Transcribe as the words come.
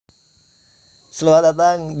Selamat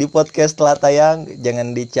datang di podcast Telah Tayang.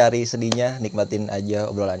 Jangan dicari sedihnya, nikmatin aja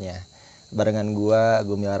obrolannya. Barengan gua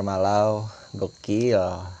Gumilar Malau. Gokil.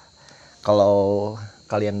 Kalau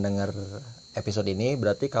kalian denger episode ini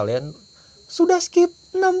berarti kalian sudah skip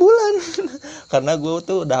 6 bulan. Karena gue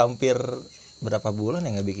tuh udah hampir berapa bulan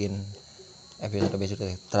yang ngebikin episode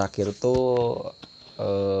terakhir tuh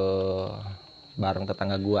bareng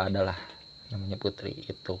tetangga gue adalah namanya Putri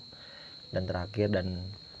itu. Dan terakhir, dan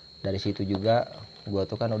dari situ juga gue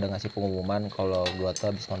tuh kan udah ngasih pengumuman kalau gue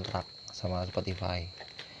tuh habis kontrak sama Spotify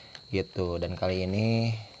gitu. Dan kali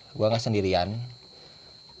ini gue nggak sendirian,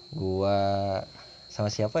 gue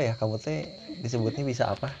sama siapa ya? Kamu teh disebutnya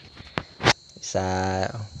bisa apa? Bisa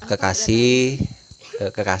kekasih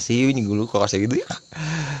ini dulu kok kasih gitu ya,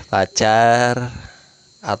 pacar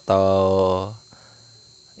atau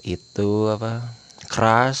itu apa,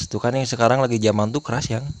 crush tuh kan yang sekarang lagi zaman tuh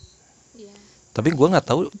crush yang. Tapi gue nggak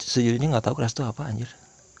tahu, sejujurnya nggak tahu keras tuh apa anjir.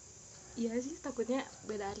 Iya sih, takutnya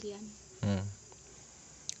beda artian.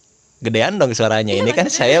 Gedean dong suaranya. Ini kan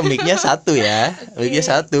saya mic-nya satu ya. Okay. Mic-nya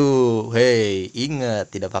satu. Hey,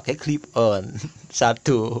 ingat tidak pakai clip on.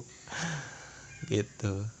 Satu.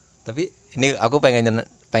 Gitu. Tapi ini aku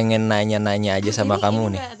pengen nanya-nanya aja sama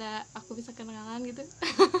kamu nih. Ada aku bisa kenalan gitu.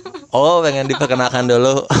 Oh, pengen diperkenalkan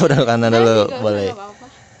dulu. Udah kenalan dulu, boleh.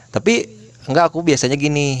 Tapi enggak, aku biasanya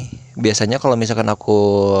gini. Biasanya kalau misalkan aku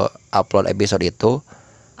upload episode itu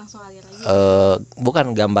Langsung alir lagi.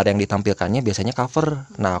 Bukan gambar yang ditampilkannya, biasanya cover.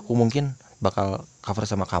 Nah, aku mungkin bakal cover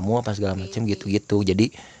sama kamu apa segala macam gitu-gitu.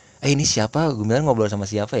 Jadi, ini siapa? Gue bilang ngobrol sama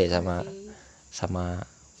siapa ya, sama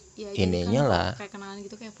ya, ininya kan lah. Kayak kenalan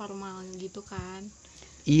gitu, kayak formal gitu kan.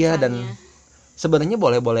 Iya, Tanya. dan sebenarnya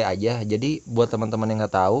boleh-boleh aja. Jadi buat teman-teman yang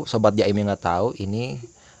nggak tahu, sobat Jaim yang nggak tahu, ini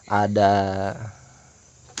ada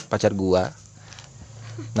pacar gua.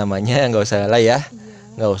 Namanya nggak usah lah ya.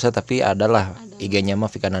 Nggak usah, tapi adalah IG-nya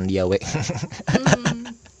mah Vikanandia we.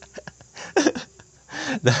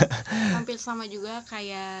 Hampir sama juga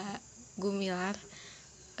kayak Gumilar.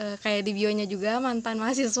 Kayak di bionya juga mantan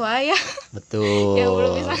mahasiswa ya. Betul. Yang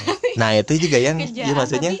belum bisa Nah, itu juga yang kerjaan, ya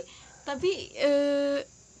maksudnya.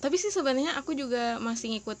 Tapi sih sebenarnya aku juga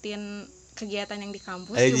masih ngikutin kegiatan yang di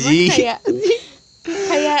kampus. Aji. Cuman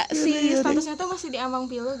kayak si statusnya tuh masih di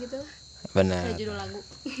ambang pilu gitu. Benar. Kayak judul lagu.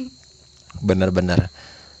 Benar.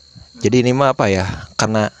 Jadi ini mah apa ya?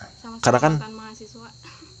 Karena kan mantan mahasiswa.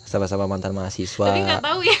 sama-sama mantan mahasiswa. Tapi nggak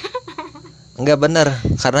tahu ya. Enggak bener,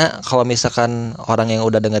 karena kalau misalkan orang yang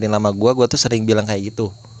udah dengerin nama gue tuh sering bilang kayak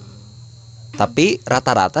gitu. Tapi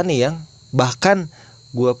rata-rata nih yang bahkan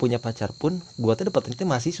gue punya pacar pun gue tuh dapetinnya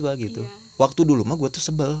mahasiswa gitu. Iya. Waktu dulu mah gue tuh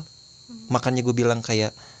sebel. Makanya gue bilang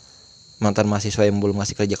kayak mantan mahasiswa yang belum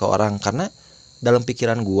ngasih kerja ke orang, karena dalam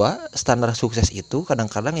pikiran gue standar sukses itu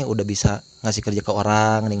kadang-kadang yang udah bisa ngasih kerja ke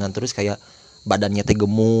orang dengan terus kayak badannya teh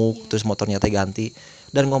gemuk, terus motornya teh ganti.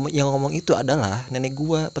 Dan yang ngomong itu adalah nenek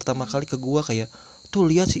gue pertama kali ke gue kayak, tuh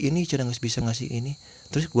lihat si ini cara nggak bisa ngasih ini.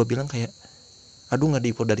 Terus gue bilang kayak, aduh nggak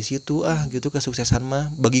diukur dari situ gitu kesuksesan mah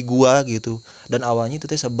bagi gue gitu. Dan awalnya itu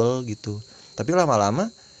teh sebel gitu. Tapi lama-lama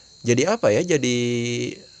jadi apa ya, jadi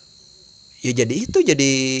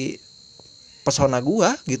pesona gue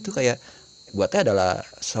gitu, kayak gue teh adalah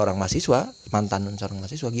seorang mahasiswa, mantan seorang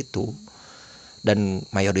mahasiswa gitu. Dan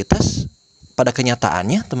mayoritas pada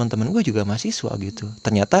kenyataannya teman-teman gue juga mahasiswa gitu.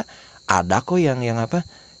 Ternyata ada kok yang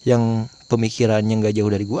pemikirannya nggak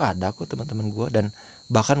jauh dari gue, ada kok teman-teman gue. Dan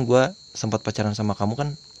bahkan gue sempat pacaran sama kamu kan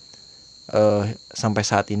sampai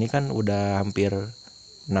saat ini kan udah hampir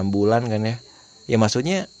 6 bulan kan ya. Ya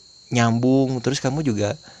maksudnya nyambung. Terus kamu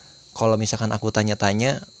juga kalau misalkan aku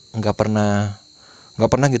tanya-tanya nggak pernah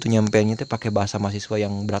gitu nyampeinnya tuh pakai bahasa mahasiswa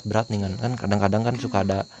yang berat-berat nih kan kadang-kadang kan suka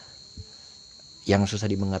ada yang susah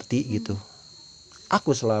dimengerti gitu.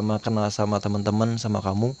 Aku selama kenal sama teman-teman sama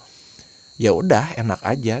kamu, ya udah enak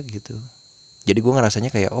aja gitu. Jadi gue ngerasanya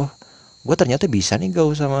kayak, oh gue ternyata bisa nih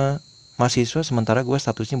gaul sama mahasiswa sementara gue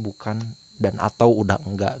statusnya bukan dan atau udah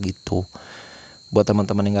enggak gitu. Buat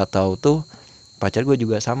teman-teman yang nggak tahu tuh, pacar gue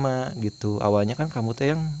juga sama gitu. Awalnya kan kamu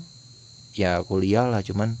tuh yang ya kuliah lah,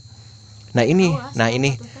 cuman nah ini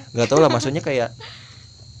nggak tahu lah, maksudnya kayak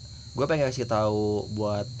gue pengen kasih tahu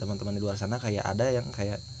buat teman-teman di luar sana, kayak ada yang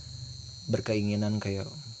kayak berkeinginan kayak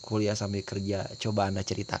kuliah sambil kerja, coba Anda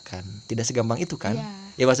ceritakan. Tidak segampang itu kan?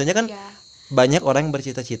 Ya maksudnya kan banyak orang yang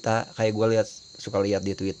bercita-cita, kayak gue suka lihat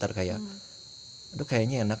di Twitter kayak, aduh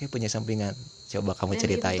kayaknya enaknya punya sampingan. Coba kamu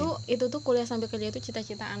ceritain. Itu tuh kuliah sambil kerja itu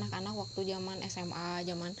cita-cita anak-anak waktu zaman SMA,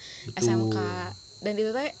 zaman SMK. Dan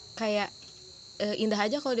itu tuh kayak indah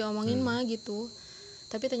aja kalau diomongin mah gitu.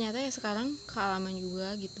 Tapi ternyata ya sekarang kealaman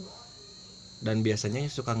juga gitu. Dan biasanya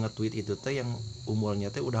yang suka nge-tweet itu teh yang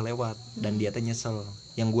umurnya teh udah lewat dan dia teh nyesel.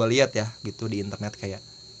 Yang gue lihat ya gitu di internet kayak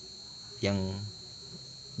yang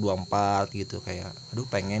 24 gitu kayak aduh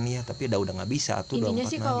pengen ya tapi udah nggak bisa tuh 24. Intinya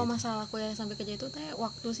sih kalau gitu. masalah kuliah sambil kerja itu teh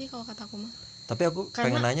waktu sih kalau kataku mah. Tapi aku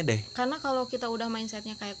pengen nanya deh. Karena kalau kita udah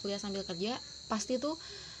mindsetnya kayak kuliah sambil kerja, pasti tuh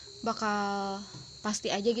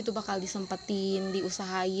pasti aja gitu bakal disempetin,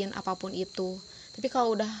 diusahain apapun itu. Tapi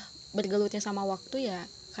kalau udah bergelutnya sama waktu ya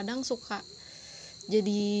kadang suka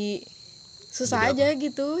jadi susah jadi aja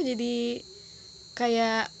gitu, jadi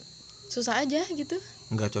kayak susah aja gitu,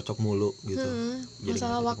 nggak cocok mulu gitu. Jadi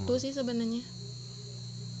masalah waktu mulu sih sebenarnya.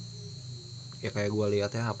 Ya kayak gue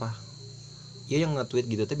lihat ya apa ya yang nge-tweet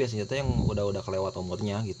gitu tuh biasanya tuh yang udah kelewat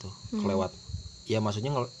umurnya gitu, kelewat ya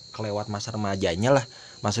maksudnya kelewat masa remajanya lah,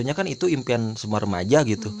 maksudnya kan itu impian semua remaja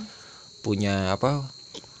gitu, punya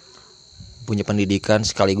pendidikan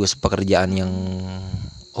sekaligus pekerjaan yang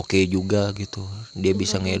oke juga gitu, dia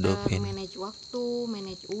bisa ngehidupin, manage waktu,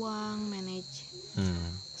 manage uang, manage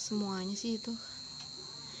semuanya sih itu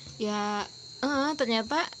ya.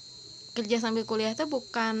 Ternyata kerja sambil kuliah tuh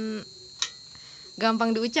bukan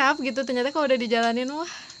gampang diucap gitu, ternyata kalau udah dijalanin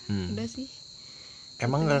wah udah sih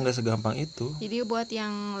emang gitu. Nggak segampang itu. Jadi buat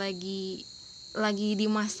yang lagi di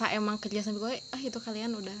masa emang kerja sambil kuliah, itu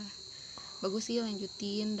kalian udah bagus sih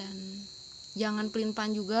lanjutin dan jangan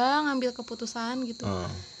pelin-pelan juga ngambil keputusan gitu.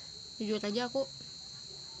 Jujur aja aku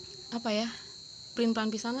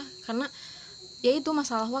pelin-pelan pisan lah, karena ya itu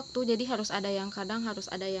masalah waktu, jadi harus ada yang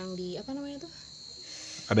di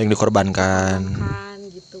ada yang dikorbankan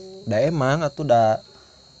gitu. Udah emang atau udah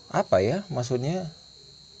maksudnya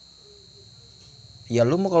ya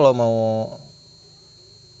lu kalau mau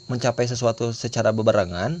mencapai sesuatu secara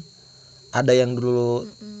bebarengan ada yang dulu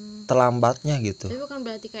terlambatnya gitu. Tapi bukan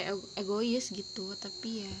berarti kayak egois gitu,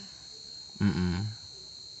 tapi ya.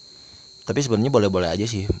 Tapi sebenarnya boleh-boleh aja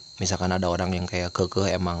sih. Misalkan ada orang yang kayak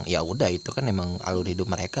kekeh emang ya udah itu kan emang alur hidup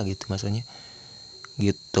mereka gitu maksudnya.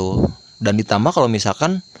 Gitu. Dan ditambah kalau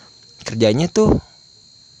misalkan kerjanya tuh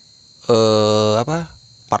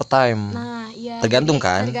part time. Nah, iya. Tergantung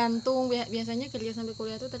kan? Tergantung. Biasanya kerja sambil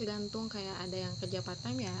kuliah tuh tergantung, kayak ada yang kerja part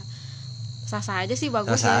time ya. Sah-sah aja sih,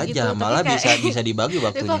 bagus sah-sah ya aja, gitu. malah tapi bisa dibagi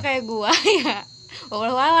waktunya. Tapi kalau kayak gua ya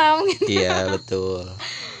walau gitu. Iya, betul.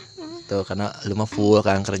 Tuh karena lu mah full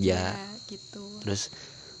kan kerja. Ya, gitu. Terus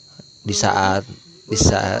di saat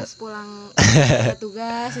pulang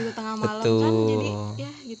tugas itu tengah malam betul. Kan jadi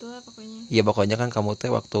ya gitulah pokoknya. Iya pokoknya kan kamu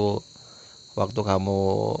teh waktu kamu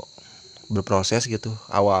berproses gitu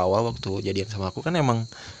awal-awal waktu jadian sama aku kan emang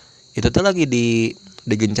itu tuh lagi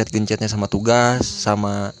digencet-gencetnya sama tugas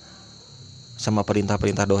sama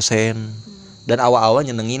perintah-perintah dosen dan awal-awal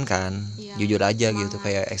nyenengin kan ya, jujur aja semangat. Gitu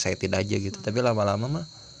kayak excited aja gitu tapi lama-lama mah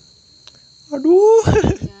aduh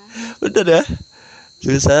ya. Udah dah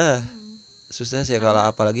susah sih kalau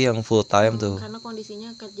apalagi yang full time tuh karena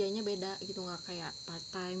kondisinya kerjanya beda gitu, nggak kayak part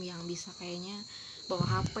time yang bisa kayaknya bawa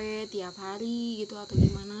HP tiap hari gitu atau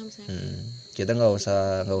gimana misalnya. Kita nggak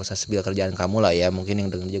usah spill kerjaan kamu lah ya, mungkin yang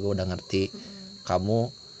denger juga udah ngerti.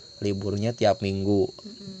 Kamu liburnya tiap minggu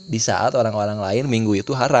di saat orang-orang lain minggu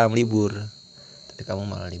itu haram libur tapi kamu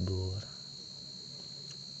malah libur.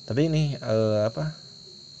 Tapi ini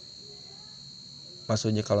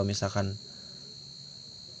maksudnya kalau misalkan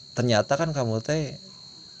ternyata kan kamu teh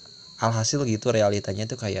alhasil gitu realitanya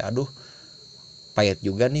tuh kayak aduh pahit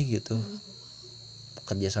juga nih gitu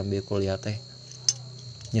kerja sambil kuliah teh,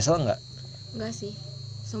 nyesel nggak? Nggak sih,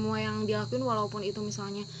 semua yang dilakuin walaupun itu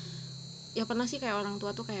misalnya ya pernah sih kayak orang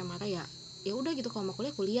tua tuh kayak marah ya udah gitu, kalau mau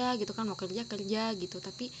kuliah gitu kan, mau kerja gitu,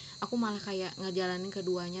 tapi aku malah kayak ngejalanin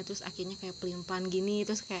keduanya terus akhirnya kayak pelin-pelan gini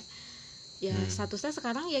terus kayak ya statusnya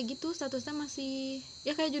sekarang ya gitu, statusnya masih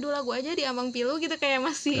ya kayak judul lagu aja di ambang pilu gitu, kayak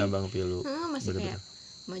masih ambang pilu masih bener-bener. Kayak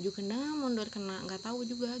maju kena mundur kena nggak tahu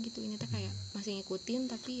juga gitu, ini tuh kayak masih ngikutin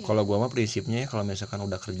tapi ya. Kalau gua mah prinsipnya kalau misalkan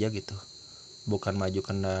udah kerja gitu bukan maju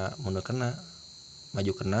kena mundur kena,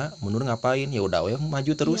 maju kena mundur ngapain, ya udah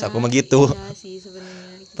maju terus ya, aku mah gitu. Iya sih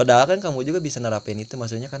sebenarnya gitu. Padahal kan kamu juga bisa nerapin itu,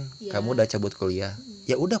 maksudnya kan ya. Kamu udah cabut kuliah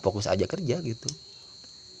ya udah fokus aja kerja gitu.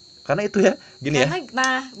 Karena itu ya gini karena, ya.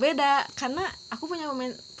 Nah beda karena aku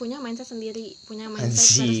punya mindset sendiri, punya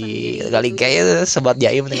mindset sendiri. Kali gitu. Kayak sebat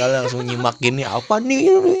jaim tinggal langsung nyimak gini apa nih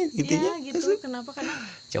gitu ya. Gitu. Kenapa? Karena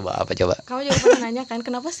coba. Kamu juga pernah nanya kan,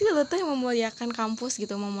 kenapa sih lo tuh memuliakan kampus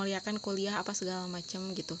gitu, memuliakan kuliah apa segala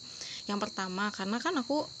macam gitu. Yang pertama karena kan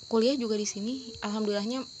aku kuliah juga di sini,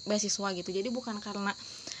 alhamdulillahnya beasiswa gitu. Jadi bukan karena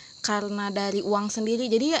dari uang sendiri,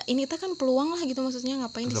 jadi ya ini kan peluang lah gitu, maksudnya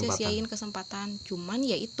ngapain disia-siain kesempatan. Cuman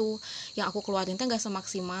ya itu yang aku keluarin nggak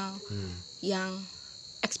semaksimal yang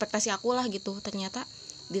ekspektasi aku lah gitu. Ternyata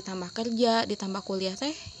ditambah kerja, ditambah kuliah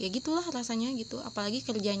teh, ya gitulah rasanya gitu. Apalagi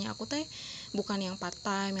kerjanya aku teh bukan yang part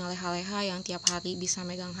time, yang leha-leha, yang tiap hari bisa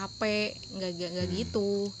megang HP, nggak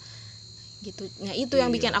gitu. Nah itu yang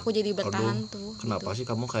bikin aku jadi bertahan. Aduh, tuh kenapa gitu. sih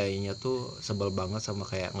kamu kayaknya tuh sebel banget sama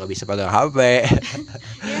kayak nggak bisa pegang HP.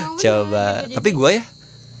 Ya, Coba gitu, tapi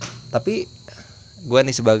jadi gue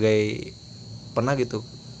nih sebagai pernah gitu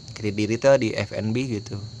diri tuh di FNB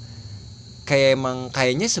gitu, kayak emang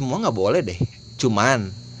kayaknya semua nggak boleh deh,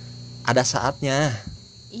 cuman ada saatnya.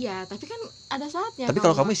 iya, tapi kan ada saatnya. Tapi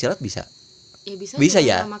kalau kamu istirahat bisa ya bisa juga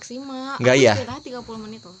ya, nggak maksimal. nggak Aku ya istirahat 30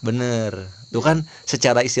 menit loh. bener tuh kan,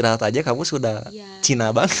 secara istirahat aja kamu sudah Iya,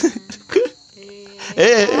 Cina banget.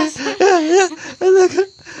 kelas.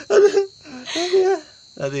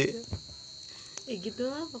 Tadi Ya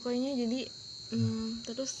gitulah pokoknya. Jadi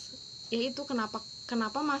terus ya itu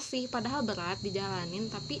kenapa masih padahal berat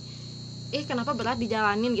dijalanin, tapi kenapa berat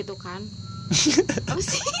dijalanin gitu kan. Apa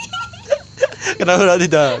sih? kenapa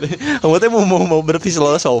tidak? Kamu tuh mau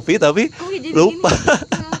berfilosofi tapi Oh, ya jadi lupa.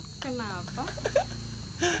 gini. Kenapa?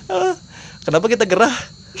 Kenapa kita gerah?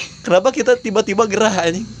 Kenapa kita tiba-tiba gerah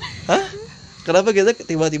anjing? Hah? Kenapa kita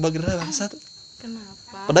tiba-tiba gerah bangsat?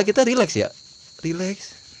 Kenapa? Padahal kita relax ya.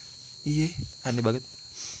 Relax. Iya, aneh banget.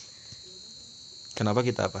 Kenapa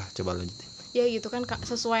kita apa? Coba lanjutin. Ya gitu kan,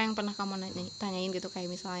 sesuai yang pernah kamu tanyain gitu,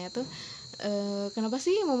 kayak misalnya tuh kenapa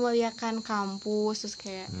sih memuliakan kampus, terus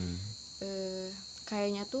kayak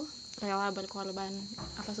kayaknya tuh rela berkorban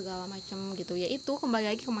apa segala macam gitu. Ya itu kembali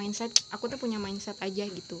lagi ke mindset. Aku tuh punya mindset aja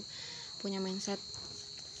gitu, punya mindset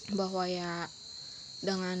bahwa ya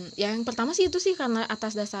dengan yang pertama sih itu sih karena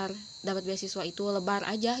atas dasar dapat beasiswa itu lebar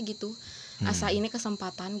aja gitu, asa ini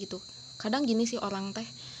kesempatan gitu. Kadang gini sih orang teh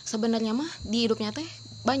sebenarnya mah di hidupnya teh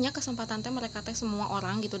banyak kesempatan teh mereka teh semua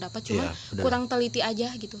orang gitu dapat, cuma kurang teliti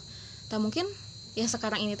aja gitu. Tak mungkin ya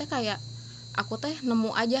sekarang ini teh kayak aku teh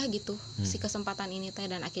nemu aja gitu si kesempatan ini teh,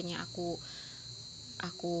 dan akhirnya aku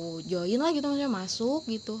join lah gitu, maksudnya masuk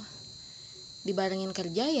gitu dibarengin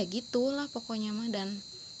kerja ya gitulah pokoknya mah. Dan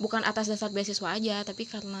bukan atas dasar beasiswa aja, tapi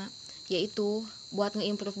karena ya itu buat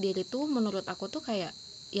nge-improve diri tuh menurut aku tuh kayak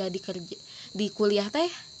ya di kuliah teh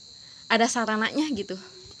ada sarananya gitu.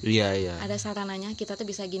 Iya. Ada sarananya kita tuh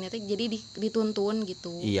bisa gini teh, jadi dituntun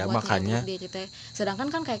gitu. Iya, buat makanya diri teh. Sedangkan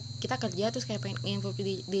kan kayak kita kerja terus kayak pengen improve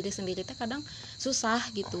diri sendiri teh kadang susah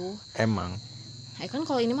gitu. Emang. Kan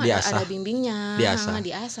kalau ini mah ada bimbingnya,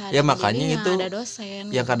 diasah. Ya makanya itu ada dosen.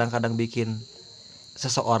 Yang kadang-kadang bikin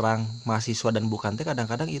seseorang mahasiswa dan bukan teh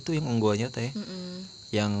kadang-kadang itu yang unggulnya teh.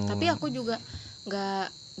 Yang tapi aku juga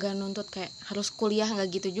nggak nuntut kayak harus kuliah, nggak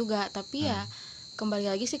gitu juga. Tapi ya kembali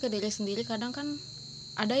lagi sih ke diri sendiri. Kadang kan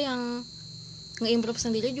ada yang nge-improve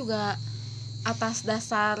sendiri juga atas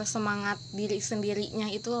dasar semangat diri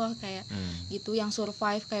sendirinya itu loh, kayak gitu, yang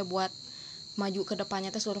survive kayak buat maju ke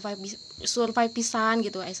depannya teh survive pisan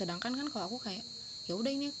gitu. Sedangkan kan kalau aku kayak ya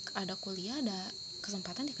udah ini ada kuliah, ada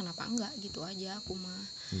kesempatan ya kenapa enggak gitu aja aku mah.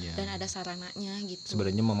 Dan ada sarananya gitu.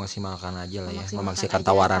 Sebenarnya memaksimalkan aja lah ya, memaksimalkan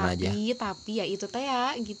tawaran aja. Tapi ya itu teh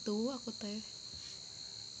ya gitu aku teh.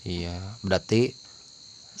 Iya, berarti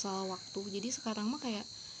masalah waktu. Jadi sekarang mah kayak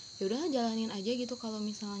ya udah jalanin aja gitu. Kalau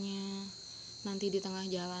misalnya nanti di tengah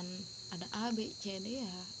jalan ada A B C D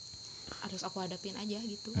ya harus aku hadapin aja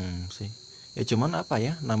gitu. Sih. Ya cuman apa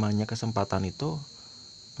ya, namanya kesempatan itu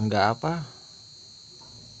enggak apa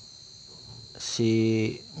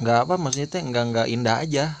maksudnya teh enggak indah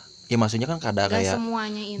aja. Ya maksudnya kan kayak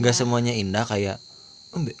enggak semuanya indah kayak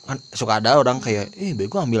kan suka ada orang kayak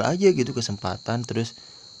bego ambil aja gitu kesempatan. Terus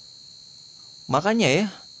makanya ya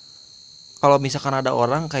kalau misalkan ada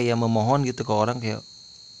orang kayak memohon gitu ke orang kayak,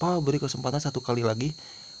 "Pak, beri kesempatan satu kali lagi."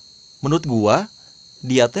 Menurut gua,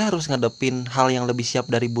 dia teh harus ngadepin hal yang lebih siap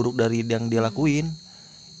dari buruk dari yang dia lakuin.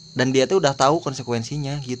 Dan dia tuh udah tahu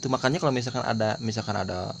konsekuensinya gitu. Makanya kalau misalkan ada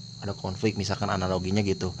konflik, misalkan analoginya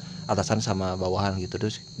gitu, atasan sama bawahan gitu,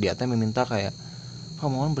 terus dia teh meminta kayak, "Pak,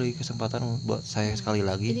 mohon beri kesempatan buat saya sekali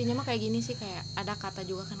lagi." Intinya mah kayak gini sih, kayak ada kata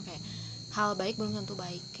juga kan kayak hal baik belum tentu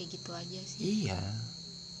baik, kayak gitu aja sih. Iya.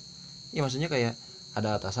 Ya maksudnya kayak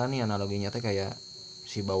ada atasan nih, analoginya teh kayak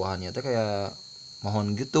si bawahannya teh kayak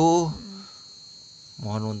mohon gitu.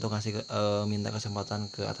 Mohon untuk minta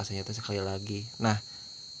kesempatan ke atasannya teh sekali lagi. Nah,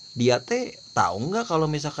 dia teh tahu nggak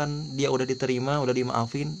kalau misalkan dia udah diterima, udah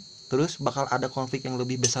dimaafin, terus bakal ada konflik yang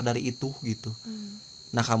lebih besar dari itu gitu.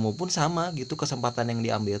 Nah, kamu pun sama gitu, kesempatan yang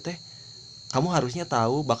diambil teh kamu harusnya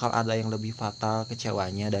tahu bakal ada yang lebih fatal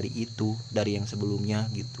kecewanya dari itu, dari yang sebelumnya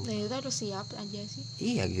gitu. Dan itu harus siap aja sih.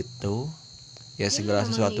 Iya gitu. Ya segala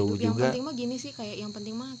sesuatu hidup. juga. Yang penting mah gini sih, kayak yang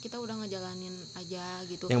penting mah kita udah ngejalanin aja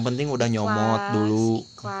gitu. Yang penting udah nyomot dulu.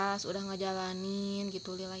 Ikhlas, udah ngejalanin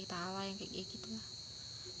gitu, lillahi ta'ala, yang kayak gitu lah.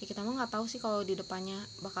 ya kita mah nggak tahu sih kalau di depannya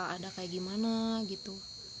bakal ada kayak gimana gitu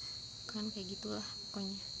kan, kayak gitulah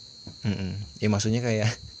pokoknya. Ya maksudnya kayak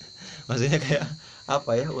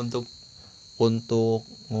apa ya, untuk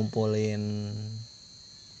ngumpulin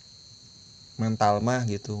mental mah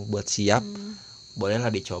gitu buat siap,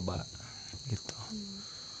 bolehlah dicoba gitu.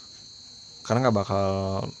 Karena nggak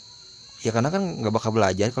bakal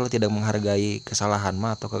belajar kalau tidak menghargai kesalahan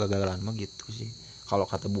mah atau kegagalan mah gitu sih. Kalau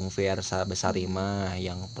kata Bung Fiersa Besari mah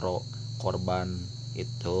yang pro korban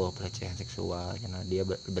itu pelecehan seksual, karena dia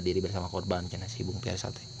berdiri bersama korban, karena si Bung Fiersa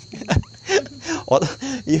teh. Oh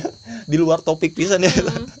iya, di luar topik pisan ya.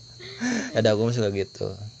 Ada aku suka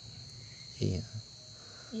gitu. Iya.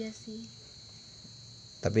 Iya sih.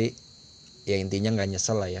 Tapi ya intinya nggak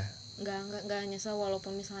nyesel lah ya. Nggak nyesel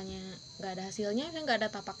walaupun misalnya nggak ada hasilnya kan, nggak ada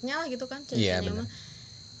tapaknya lah gitu kan Iya, ceritanya mah.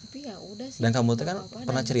 Tapi ya udah sih. Dan kamu tuh kan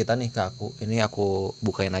pernah cerita nih ke aku. Ini aku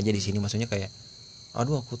bukain aja di sini, maksudnya kayak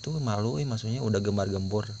aduh aku tuh malu maksudnya udah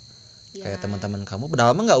gembar-gembor. Ya. Kayak teman-teman kamu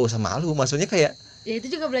padahal mah nggak usah malu, maksudnya kayak ya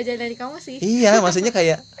itu juga belajar dari kamu sih. Iya, maksudnya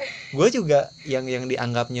kayak gue juga yang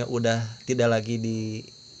dianggapnya udah tidak lagi di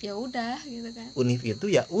ya udah gitu kan. Univ itu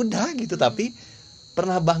ya udah gitu, tapi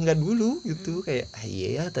pernah bangga dulu gitu, kayak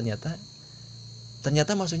iya ya ternyata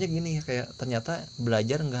maksudnya gini ya, kayak ternyata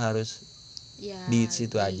belajar nggak harus ya, di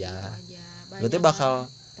situ aja. Berarti bakal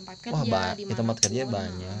tempat kerja, di tempat kerja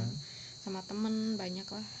banyak, sama temen banyak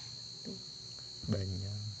lah tuh.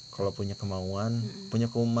 Banyak kalau punya kemauan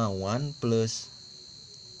plus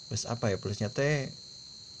apa ya, plusnya teh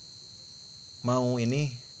mau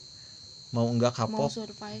enggak kapok, mau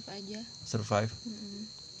survive aja.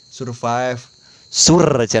 Survive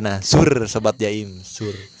cina sobat Jaim,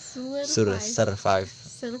 survive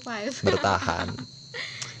bertahan.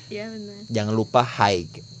 Iya benar. Jangan lupa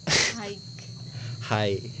hike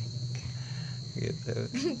gitu.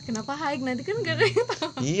 Kenapa hike, nanti kan gak ada yang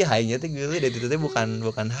tahu. Iya, hike-nya tuh geli dari itu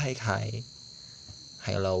bukan high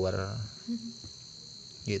lower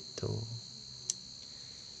gitu.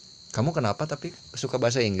 Kamu kenapa tapi suka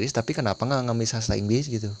bahasa Inggris, tapi kenapa nggak ngambil sastra Inggris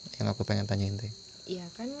gitu? Yang aku pengen tanyain teh. Iya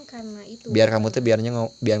kan karena itu. Biar kamu tuh biar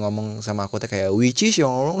ngomong sama aku teh kayak which is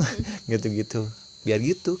yang ngomong gitu. Biar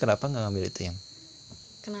gitu, kenapa nggak ngambil itu yang?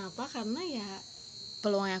 Kenapa? Karena ya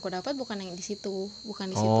peluang yang aku dapat bukan yang di situ,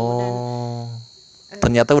 dan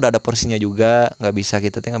ternyata udah ada porsinya juga, nggak bisa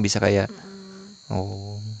gitu teh, nggak bisa kayak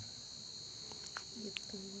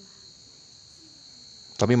gitu.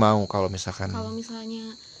 Tapi mau kalau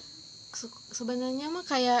misalnya sebenarnya mah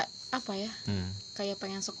kayak apa ya, kayak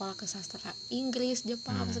pengen sekolah ke sastra Inggris,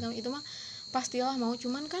 Jepang apa segala itu mah pastilah mau,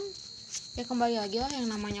 cuman kan ya kembali lagi lah yang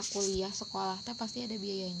namanya kuliah sekolah teh pasti ada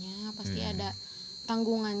biayanya, pasti ada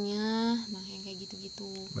tanggungannya, nah yang kayak gitu-gitu.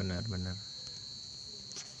 Benar.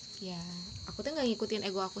 Ya aku tuh nggak ngikutin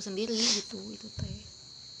ego aku sendiri gitu, itu teh.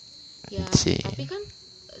 Ya tapi kan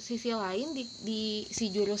sisi lain di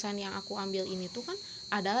si jurusan yang aku ambil ini tuh kan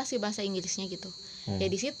adalah si bahasa Inggrisnya gitu. Ya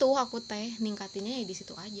di situ aku teh ningkatinnya ya di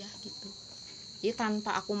situ aja gitu. Jadi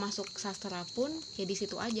tanpa aku masuk sastra pun ya di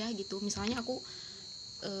situ aja gitu. Misalnya aku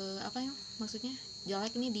maksudnya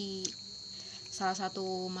jelek nih di salah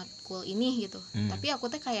satu matkul ini gitu. Tapi aku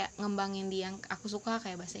teh kayak ngembangin di yang aku suka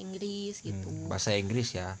kayak bahasa Inggris gitu. Bahasa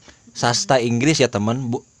Inggris ya. Sastra Inggris ya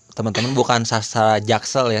teman-teman, bukan sastra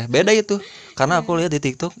Jaksel ya. Beda itu. Karena aku lihat di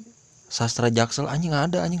TikTok sastra Jaksel, anjing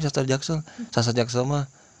sastra Jaksel. Sastra Jaksel mah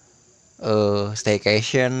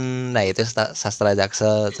staycation. Nah, itu sastra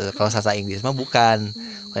Jaksel. Kalau sastra Inggris mah bukan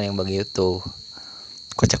yang begitu.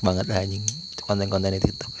 Kocak banget anjing. Itu konten-konten di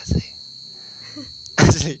TikTok asli.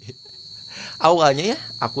 Awalnya ya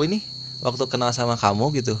aku ini waktu kenal sama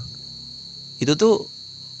kamu gitu, itu tuh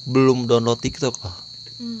belum download TikTok loh.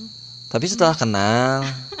 Tapi setelah kenal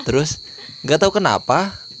terus nggak tahu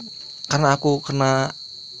kenapa, karena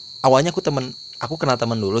awalnya aku kenal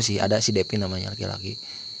teman dulu sih, ada si Depi namanya, laki-laki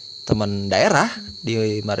teman daerah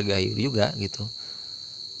di Margahayu juga gitu.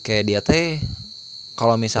 Kayak dia teh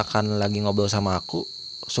kalau misalkan lagi ngobrol sama aku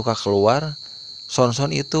suka keluar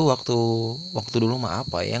sound itu waktu dulu mah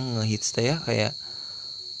apa yang ngehits teh ya, kayak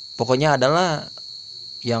pokoknya adalah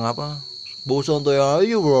yang apa bosan tuh ya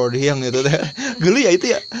ayo bro yang itu teh geli ya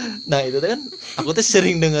itu ya. Nah itu teh kan aku teh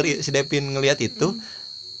sering denger si Devin ngelihat itu,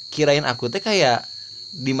 kirain aku teh kayak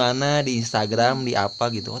di mana, di Instagram, di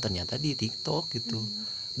apa gitu. Oh ternyata di TikTok gitu.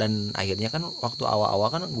 Dan akhirnya kan waktu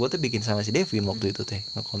awal-awal kan gue tuh bikin sama si Devin waktu itu teh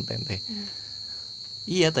ngekonten teh.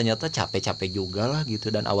 Iya ternyata capek-capek juga lah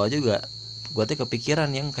gitu. Dan awal juga gue tuh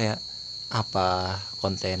kepikiran yang kayak apa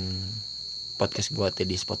konten podcast gue tuh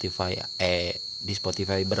di Spotify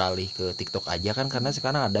beralih ke TikTok aja kan, karena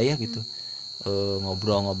sekarang ada ya gitu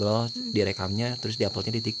ngobrol-ngobrol direkamnya terus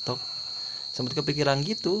diuploadnya di TikTok. sempat kepikiran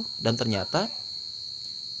gitu. Dan ternyata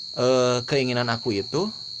keinginan aku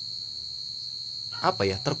itu apa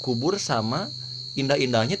ya, terkubur sama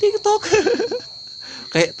indah-indahnya TikTok.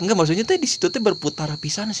 Kayak enggak, maksudnya teh di situ teh berputar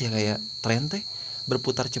pisan sih, kayak tren teh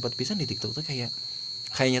berputar cepat pisan di TikTok tuh.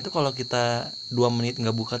 Kayaknya tuh kalau kita 2 menit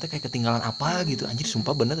nggak buka teh kayak ketinggalan apa gitu. Anjir,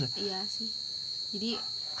 sumpah bener. Iya sih. Jadi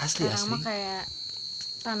Asli. sekarang mah kayak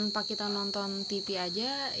tanpa kita nonton TV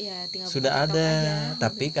aja ya tinggal Sudah buka TikTok ada aja,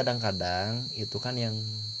 tapi kadang-kadang itu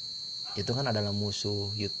kan adalah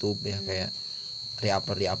musuh YouTube ya. Kayak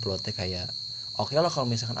re-uploadnya kayak oke lah kalau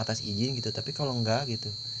misalkan atas izin gitu, tapi kalau enggak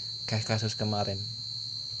gitu, kayak kasus kemarin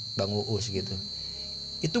Bang Uus gitu.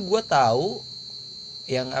 Itu gue tahu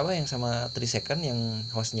yang sama 3 second yang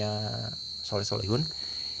hostnya Soleh Solihun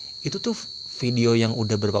itu tuh video yang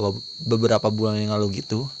udah beberapa bulan yang lalu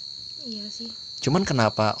gitu. Iya sih. Cuman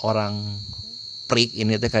kenapa orang freak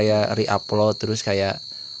ini tuh kayak re-upload terus kayak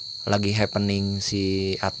lagi happening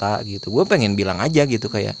si Ata gitu. Gue pengen bilang aja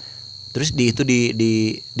gitu kayak terus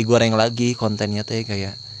digoreng lagi kontennya teh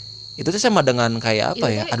kayak itu tuh sama dengan kayak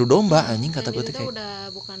apa ya, adu domba anjing kata gue tuh. Kayak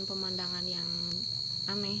udah bukan pemandangan yang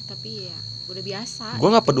aneh, tapi ya udah biasa. Gue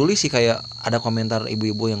nggak peduli sih kayak ada komentar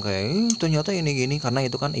ibu-ibu yang kayak ternyata ini gini, karena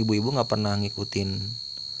itu kan ibu-ibu nggak pernah ngikutin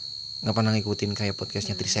kayak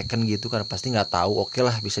podcastnya 3 second gitu, karena pasti nggak tahu. Oke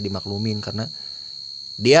lah, bisa dimaklumin karena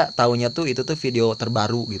dia taunya tuh itu tuh video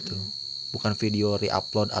terbaru gitu, bukan video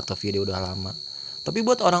re-upload atau video udah lama. Tapi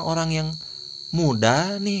buat orang-orang yang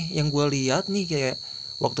muda nih, yang gue lihat nih kayak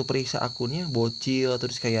waktu periksa akunnya bocil,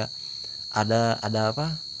 terus kayak ada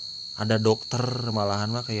dokter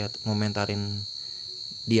malahan mah kayak ngomentarin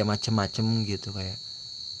dia macem-macem gitu. Kayak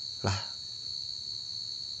lah,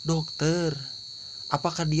 dokter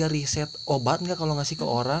apakah dia riset obat nggak kalau ngasih ke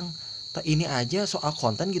orang? Ini aja soal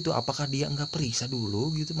konten gitu, apakah dia nggak periksa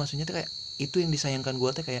dulu gitu? Maksudnya tuh kayak itu yang disayangkan gue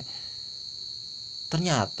tuh, kayak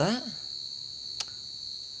ternyata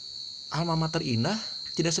alma mater indah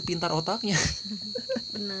tidak sepintar otaknya.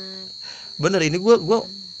 Bener ini gue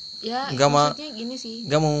ya nggak mau gini sih,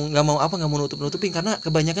 nggak mau nutupin karena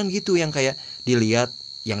kebanyakan gitu yang kayak dilihat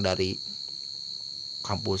yang dari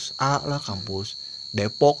kampus A lah, kampus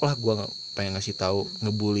Depok lah, gue pengen ngasih tahu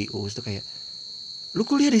ngebully Uus tuh kayak lu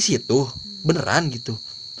kuliah di situ beneran gitu.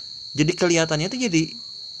 Jadi kelihatannya tuh jadi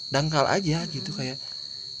dangkal aja gitu. Kayak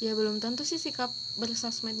ya belum tentu sih sikap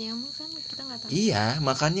bersosmednya kan kita nggak tahu. Iya,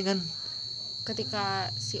 makanya kan ketika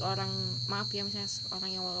si orang, maaf ya, misalnya orang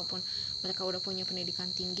yang walaupun mereka udah punya pendidikan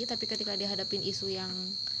tinggi, tapi ketika dihadapin isu yang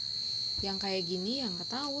kayak gini ya nggak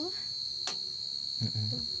tahu lah.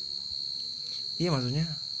 Iya, maksudnya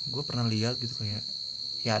gue pernah lihat gitu kayak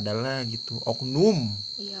ya adalah gitu oknum.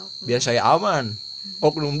 Iya, oknum. Biar saya aman,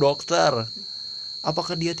 oknum dokter.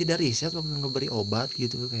 Apakah dia tidak riset waktu ngeberi obat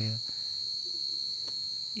gitu? Kayak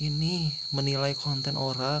ini menilai konten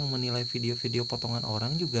orang, menilai video-video potongan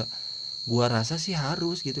orang juga gua rasa sih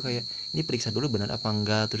harus gitu. Kayak ini periksa dulu benar apa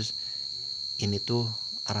enggak, terus ini tuh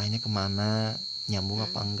arahnya kemana, nyambung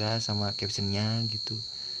apa enggak sama captionnya gitu.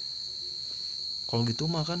 Kalau gitu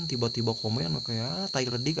mah kan tiba-tiba komen kayak tai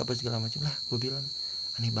ledik apa segala macam lah, gue bilang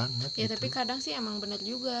aneh banget ya gitu. Tapi kadang sih emang benar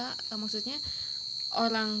juga, maksudnya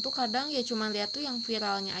orang tuh kadang ya cuma lihat tuh yang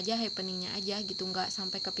viralnya aja, happeningnya aja gitu, nggak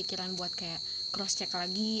sampai kepikiran buat kayak cross check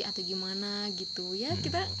lagi atau gimana gitu ya.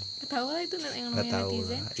 Kita tahu lah itu yang namanya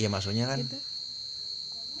netizen. Iya, maksudnya kan gitu.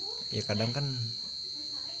 Ya kadang kan,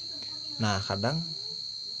 nah kadang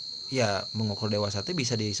ya mengukur dewasa tuh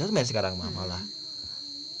bisa di sosmed sekarang mah malah.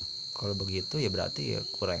 Kalau begitu ya berarti ya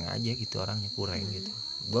kurang aja gitu orangnya, kurang gitu.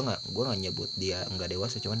 Gua nggak nyebut dia nggak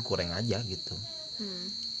dewasa, cuman kurang aja gitu.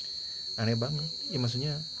 Aneh banget ya,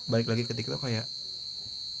 maksudnya balik lagi ke TikTok, kayak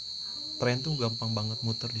tren tuh gampang banget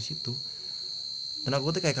muter di situ. Dan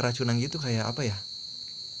aku tuh kayak keracunan gitu, kayak apa ya,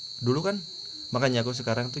 dulu kan makanya aku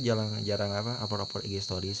sekarang tuh jarang upload IG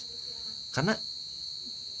stories, karena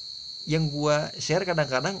yang gua share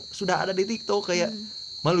kadang-kadang sudah ada di TikTok. Kayak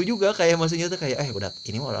malu juga, kayak maksudnya tuh kayak udah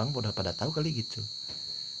ini orang udah pada tahu kali gitu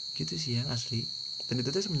sih yang asli. Dan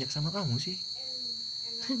itu tuh semenjak sama kamu sih.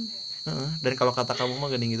 Dan kalau kata kamu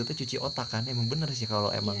mah gini gitu tuh cuci otak kan, emang bener sih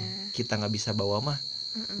kalau emang kita nggak bisa bawa mah.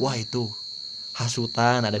 Wah itu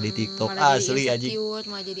hasutan ada di TikTok, asli anjing.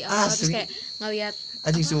 Malah jadi apa, terus kayak ngelihat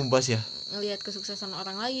anjing sumpah ya, ngelihat kesuksesan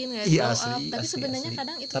orang lain, ngelihat iya, asli, tapi sebenarnya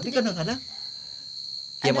kadang itu tapi kadang-kadang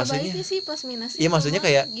ya maksudnya sih plus minus. Iya maksudnya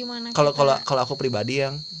kayak kalau aku pribadi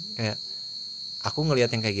yang kayak aku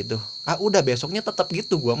ngelihat yang kayak gitu, udah besoknya tetap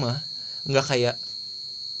gitu gua mah, nggak kayak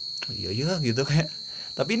iya gitu kayak.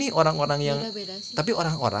 Tapi ini orang-orang yang tapi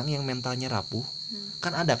orang-orang yang mentalnya rapuh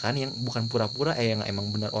kan ada kan yang bukan pura-pura yang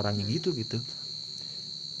emang benar orangnya gitu.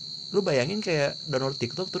 lu bayangin kayak download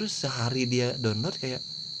TikTok terus sehari dia download kayak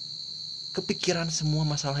kepikiran semua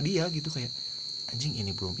masalah dia gitu, kayak anjing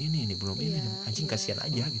ini belum ini belum ini anjing kasihan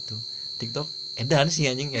aja gitu. TikTok edan sih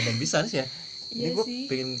anjing, edan bisa sih ya. Ini gue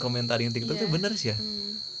pengen komentarin TikTok tuh bener sih ya.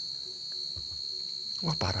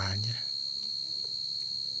 Wah parah anjir.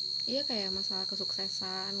 Iya kayak masalah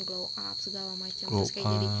kesuksesan, glow up segala macam, terus kayak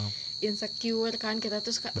jadi insecure kan kita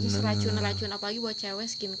terus racun apalagi buat cewek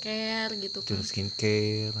skincare gitu kan.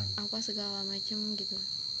 Skincare apa segala macam gitu.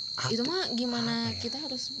 Itu mah gimana kita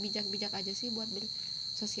harus bijak-bijak aja sih buat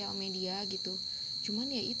bersosial media gitu. Cuman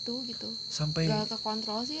ya itu gitu. Sampai gak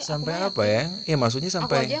kekontrol sih. Sampai apa ya? Ya maksudnya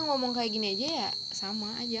sampai aku aja ngomong kayak gini aja ya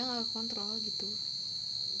sama aja gak kekontrol gitu.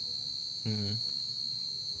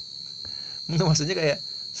 Maksudnya kayak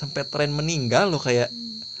sampai tren meninggal loh, kayak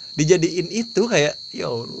dijadiin itu kayak ya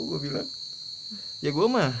Allah, gue bilang ya gue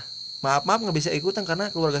mah maaf nggak bisa ikutan karena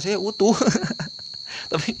keluarga saya utuh.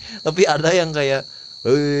 tapi ada yang kayak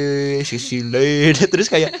Sicile terus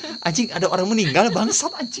kayak anjing ada orang meninggal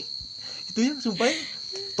bangsat anjing. Itu yang sumpah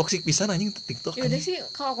toksik pisan anjing TikTok. Ya udah sih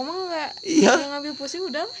kalau aku mah nggak ngambil pusing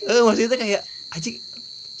udah lah. Maksudnya kayak anjing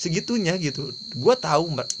segitunya gitu. Gue tahu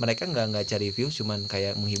mereka nggak cari views, cuman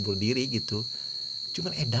kayak menghibur diri gitu.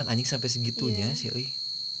 Cuman edan anjing sampai segitunya sih.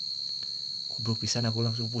 Goblok pisan, aku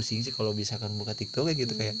langsung pusing sih kalau misalkan buka TikTok kayak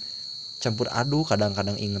gitu. Kayak campur aduk,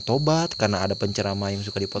 kadang-kadang ingin tobat karena ada penceramah yang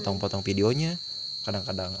suka dipotong-potong videonya.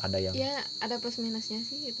 Kadang-kadang ada yang ya ada plus minusnya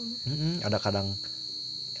sih itu mah. Ada kadang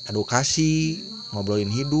edukasi,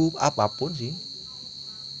 ngobrolin hidup, apapun sih.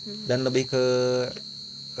 Dan lebih ke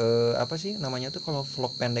apa sih namanya tuh kalau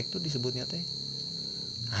vlog pendek tuh disebutnya teh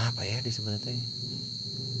apa ya disebutnya teh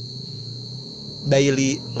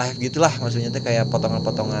daily life gitulah, maksudnya teh kayak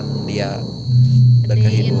potongan-potongan dia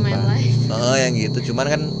berkehidupan. Yang gitu. Cuman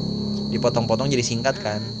kan dipotong-potong jadi singkat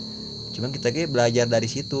kan. Cuman kita kayak belajar dari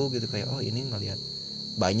situ gitu, kayak oh ini ngelihat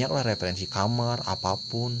banyak lah referensi kamar,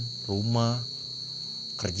 apapun, rumah,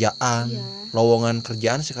 kerjaan, lowongan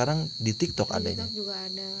kerjaan sekarang di TikTok adanya. TikTok juga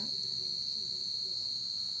ada.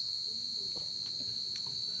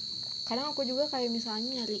 Kadang aku juga kayak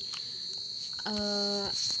misalnya nyari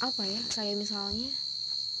apa ya, kayak misalnya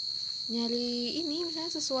nyari ini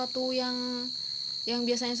misalnya sesuatu yang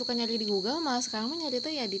biasanya suka nyari di Google, malah sekarang mah nyari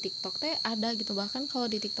tuh ya di TikTok teh ada gitu. Bahkan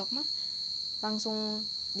kalau di TikTok mah langsung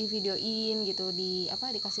di videoin gitu,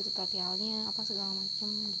 dikasih tutorialnya apa segala macam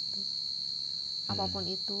gitu. Apapun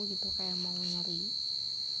itu gitu, kayak mau nyari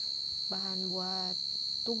bahan buat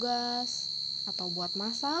tugas atau buat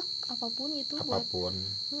masak, apapun itu, apapun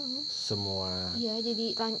semua. Iya,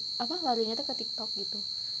 jadi larinya tuh ke TikTok gitu.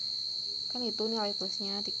 Kan itu nilai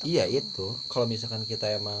plusnya TikTok. Iya itu. Kalau misalkan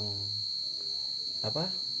kita emang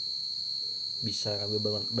bisa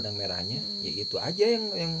ambil benang merahnya, ya itu aja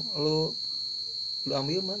yang lu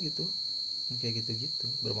ambil mah gitu. Yang kayak gitu-gitu,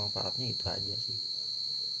 bermanfaatnya itu aja sih.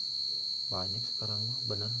 Banyak sekarang mah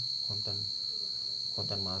bener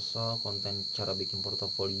konten masak, konten cara bikin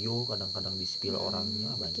portofolio, kadang-kadang di spill orangnya,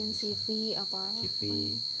 bikin CV CV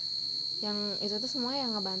yang itu tuh semua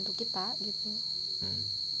yang ngebantu kita gitu.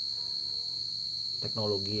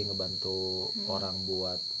 Teknologi yang ngebantu orang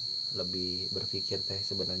buat lebih berpikir teh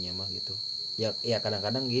sebenarnya mah gitu. Ya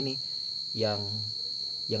kadang-kadang gini, yang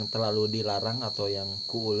terlalu dilarang atau yang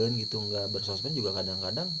kuuleun gitu nggak bersosmed juga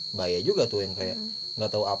kadang-kadang bahaya juga tuh, yang kayak nggak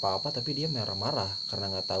tahu apa-apa tapi dia marah-marah karena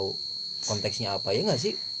nggak tahu konteksnya apa, ya nggak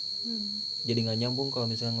sih? Jadi nggak nyambung kalau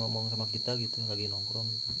misalnya ngomong sama kita gitu lagi nongkrong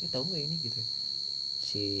gitu, tahu nggak ini gitu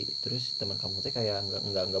terus teman kamu teh kayak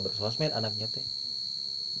nggak bersosmed anaknya teh,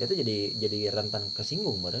 dia tuh jadi rentan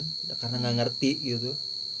kesinggung badan karena nggak ngerti gitu.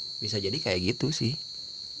 Bisa jadi kayak gitu sih.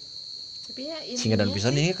 Tapi ya sehingga dan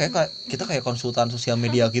bisa nih kayak kita kayak konsultan sosial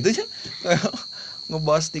media gitu aja kayak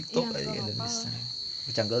ngebahas TikTok aja dan bisa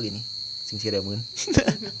kecanggel gini sing siremun.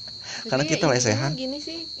 Karena kita lesehan gini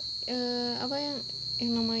sih,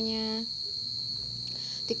 yang namanya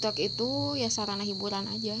TikTok itu ya sarana hiburan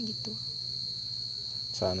aja gitu.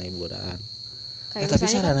 Sarana hiburan. Tapi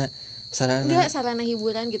sarana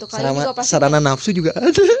hiburan gitu. Kalian juga pasti sarana nafsu juga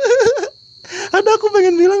ada. Ada, aku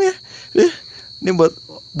pengen bilang ya. Ini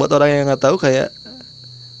buat orang yang nggak tahu, kayak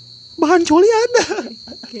bahan coli ada.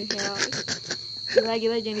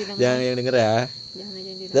 Gila jangan didengar. Jangan denger ya. Jangan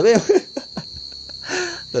didengar.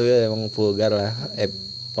 Tapi emang vulgar lah.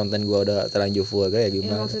 Konten gua udah terlanjur vulgar ya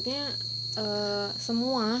gimana? Ya, maksudnya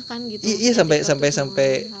semua kan gitu. Iya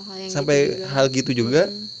sampai hal gitu juga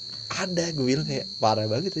ada, gue bilang kayak parah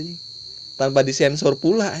banget aja. Tanpa disensor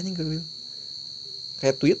pula anjing, gue bilang.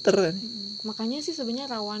 Kayak Twitter anjing. Makanya sih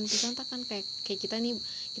sebenarnya rawan pisan kan kayak kita nih,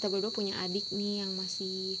 kita berdua punya adik nih yang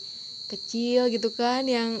masih kecil gitu kan,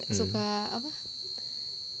 yang suka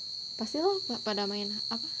pasti lo pada main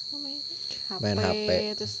apa namanya Main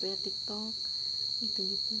HP. terus lihat TikTok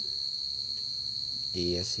gitu-gitu.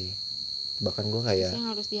 Iya sih, bahkan gue kayak yang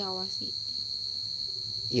harus diawasi.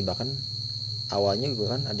 iya bahkan awalnya gue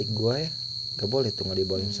kan adik gue ya gak boleh tuh, nggak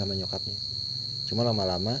dibolehin sama nyokapnya. Cuma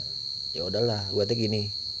lama-lama ya udahlah, gue tuh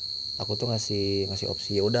gini, aku tuh ngasih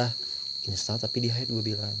opsi, ya udah install tapi di hide gue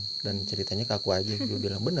bilang, dan ceritanya ke aku aja. Gue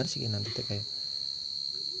bilang benar sih nanti tuh kayak,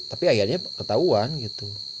 tapi akhirnya ketahuan gitu.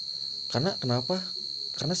 Karena kenapa?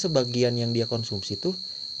 Karena sebagian yang dia konsumsi tuh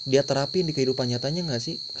dia terapin di kehidupan nyatanya nggak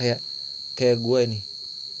sih? Kayak gue nih,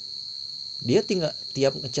 dia tinggal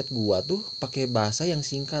tiap ngechat gue tuh pakai bahasa yang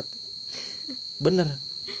singkat, bener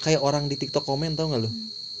kayak orang di TikTok komen, tau nggak lu?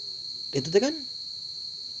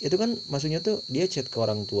 Itu kan maksudnya tuh dia chat ke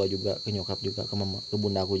orang tua juga, ke nyokap juga, ke mama, ke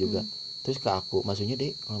bunda aku juga, terus ke aku. Maksudnya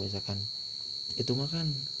deh kalau misalkan itu mah kan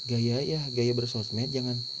gaya bersosmed,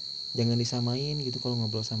 jangan disamain gitu kalau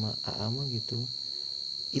ngobrol sama AA mah gitu.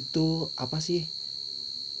 Itu apa sih?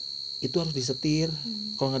 Itu harus disetir.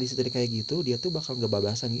 Kalau nggak disetir kayak gitu, dia tuh bakal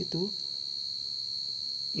ngebablasan gitu.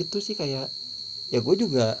 Itu sih kayak, ya gue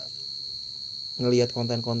juga ngelihat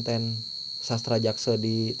konten-konten sastra jaksa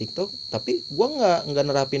di TikTok, tapi gue nggak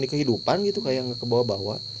nerapin di kehidupan gitu, kayak nggak ke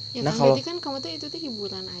bawah-bawah. Ya Nah kan kalau berarti kan kamu tuh itu tuh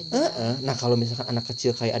hiburan aja. nah kalau misalkan anak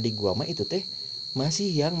kecil kayak adik gue mah itu teh masih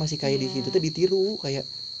kayak di situ teh ditiru, kayak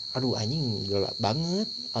aduh anjing gelap banget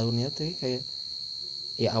alurnya teh, kayak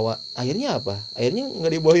ya akhirnya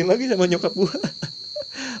nggak dibolehin lagi sama nyokap gue.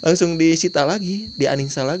 Langsung disita lagi,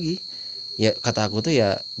 dianinsa lagi. Ya kata aku tuh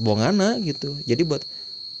ya bongana gitu. Jadi buat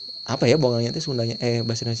apa ya bongannya teh Sundanya,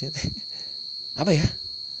 bahasa Indonesia teh apa ya?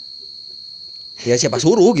 Ya siapa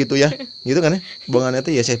suruh gitu ya, gitu kan ya. Bongannya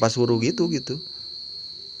teh ya siapa suruh gitu.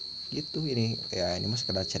 Gitu ini ya, ini mah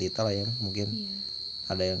sekedar cerita lah ya, mungkin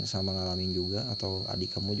ada yang sama ngalamin juga, atau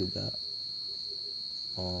adik kamu juga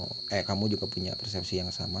kamu juga punya persepsi yang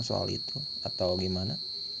sama soal itu, atau gimana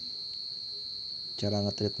cara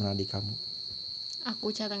nge-treatment adik kamu?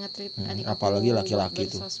 Aku cara nge-treat adik apalagi aku laki-laki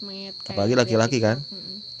tuh, apalagi laki-laki kan.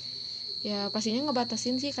 Ya pastinya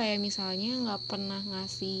ngebatasin sih, kayak misalnya nggak pernah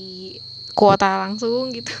ngasih kuota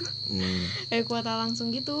langsung gitu. Kuota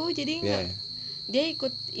langsung gitu, jadi nggak dia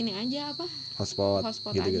ikut ini aja apa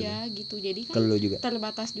hotspot gitu, aja gitu. Jadi kan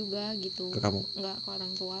terbatas juga gitu. Ke kamu? Nggak ke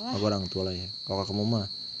orang tua lah. Ke orang tua lah ya. Kalau kamu mah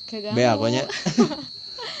keganggu.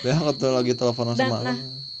 Aku waktu lagi telepon sama nah,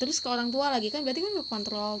 terus ke orang tua lagi kan berarti kan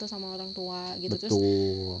kekontrol tuh sama orang tua gitu.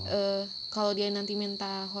 Betul. Terus kalau dia nanti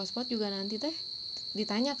minta hotspot juga nanti teh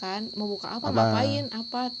ditanya kan mau buka apa, ngapain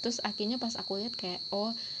apa. Terus akhirnya pas aku lihat kayak,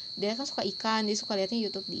 oh dia kan suka ikan, dia suka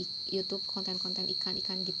liatnya YouTube konten-konten ikan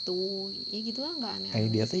gitu ya, gitulah, nggak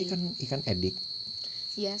aneh-aneh. Dia tuh ikan edik.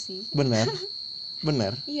 Iya sih, benar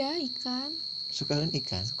iya, ikan suka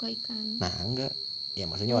ikan. Nah enggak ya,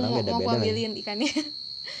 maksudnya orang beda-beda mau ambilin ikannya.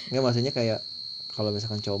 Enggak, maksudnya kayak kalau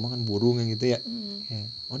misalkan cowok mah kan burung yang gitu ya.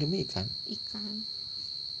 Oh dia mah ikan.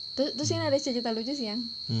 Terus ini ada cerita lucu sih yang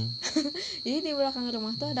jadi di belakang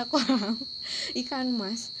rumah tuh ada kolam ikan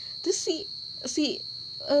mas. Terus si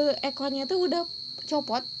ekornya tuh udah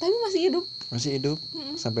copot tapi masih hidup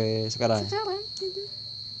sampai sekarang gitu.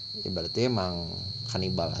 Ya berarti emang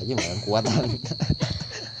kanibal aja, malah kuatan.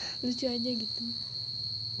 Lucu aja gitu.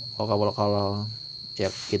 Kalau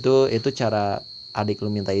ya itu cara adik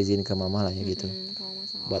lu minta izin ke mama lah ya gitu.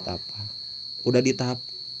 Buat apa? Udah di tahap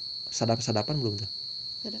sadapan belum tuh?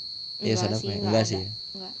 Sadap enggak sih.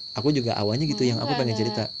 Enggak. Aku juga awalnya gitu, yang aku pengen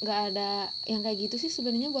cerita. Enggak ada yang kayak gitu sih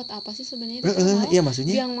sebenarnya, buat apa sih sebenarnya? Iya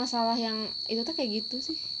maksudnya. Yang masalah yang itu tuh kayak gitu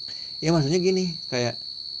sih. Ya maksudnya gini, kayak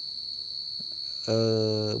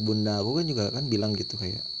bunda aku kan juga kan bilang gitu,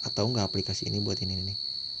 kayak atau enggak aplikasi ini buat ini.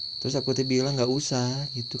 Terus aku tuh bilang enggak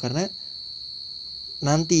usah gitu, karena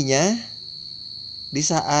nantinya di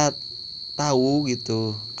saat tahu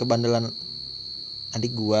gitu kebandelan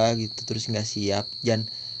adik gua gitu, terus nggak siap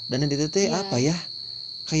dan itu teh apa ya,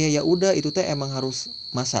 kayak ya udah itu teh emang harus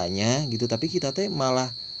masanya gitu, tapi kita teh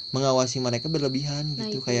malah mengawasi mereka berlebihan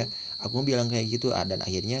gitu. Kayak aku bilang kayak gitu, dan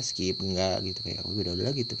akhirnya skip enggak gitu, kayak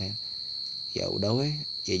udah gitu, kayak ya udah weh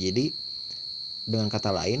ya. Jadi dengan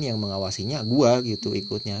kata lain yang mengawasinya gua gitu,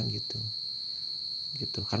 ikutnya gitu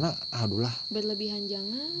karena adulah berlebihan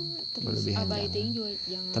jangan, terus berlebihan abaiting juga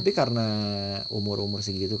jangan. Tapi karena umur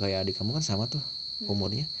segitu kayak adik kamu kan sama tuh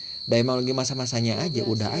umurnya, udah emang lagi masa-masanya aja,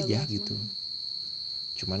 udah aja gitu.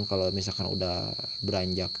 Cuman kalau misalkan udah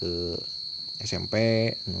beranjak ke SMP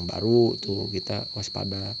baru tuh kita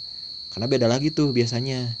waspada, karena beda lagi tuh.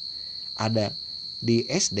 Biasanya ada di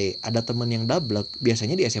SD ada temen yang dablek,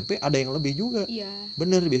 biasanya di SMP ada yang lebih juga. Iya.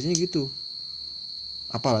 Bener, biasanya gitu.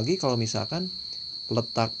 Apalagi kalau misalkan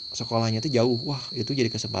letak sekolahnya tuh jauh, wah itu jadi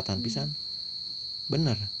kesempatan pisan.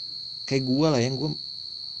 Bener, kayak gue lah yang gue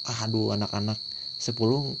aduh anak-anak 10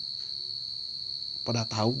 pada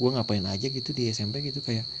tahu gue ngapain aja gitu di SMP gitu,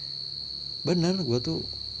 kayak bener gue tuh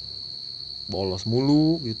bolos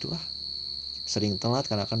mulu gitu, sering telat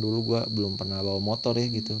karena kan dulu gue belum pernah bawa motor ya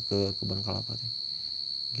gitu ke kebun kelapa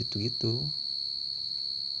gitu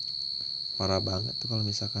parah banget tuh kalau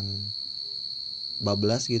misalkan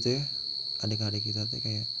bablas gitu ya adik-adik kita tuh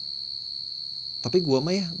kayak. Tapi gue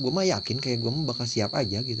mah yakin kayak gue mah bakal siap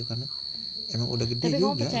aja gitu karena emang udah gede tapi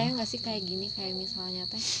juga. kamu percaya nggak sih kayak gini, kayak misalnya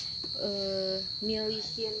teh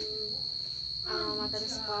milihin alma mater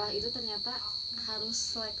sekolah itu ternyata harus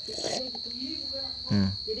selektif aja gitu.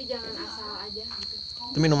 Jadi jangan asal aja gitu.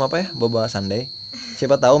 Itu minum apa ya? Boba Sunday.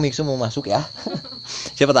 Siapa tahu Mixu mau masuk ya.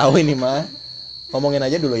 Siapa tahu ini mah. Ngomongin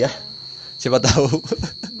aja dulu ya. Siapa tahu.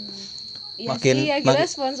 Iya makin sih, ya gila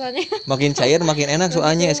sponsornya. Makin cair makin enak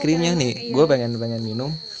soalnya es krimnya nih. Iya. Gue pengen minum.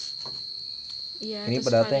 Iya, ini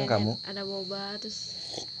pedasnya yang kamu. Ada boba terus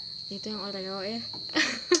itu yang Oreo ya.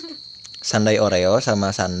 Sunday Oreo sama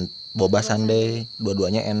boba Sunday,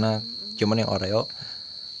 dua-duanya enak. Cuman yang Oreo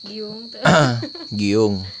giung tuh.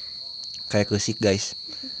 Giung. Kayak kesik, guys.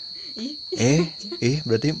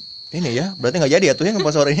 Berarti ini ya, berarti nggak jadi ya tuh yang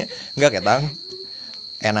pas sorenya. Nggak ketang.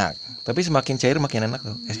 Enak. Tapi semakin cair makin enak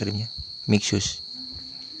tuh es krimnya. Mixus.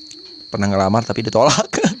 Pernah ngelamar tapi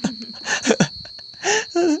ditolak.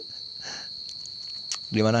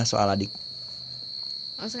 Gimana soal adik?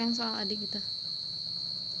 Oh, sekarang soal adik gitu.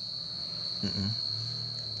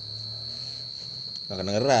 Gak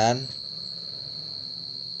kedengeran.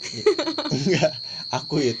 Enggak,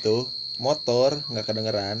 aku itu motor gak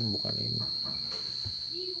kedengeran, bukan ini.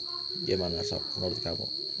 Gimana menurut kamu?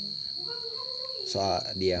 Soal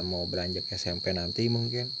dia mau beranjak SMP nanti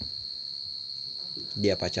mungkin.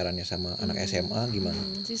 Dia pacarannya sama anak SMA gimana?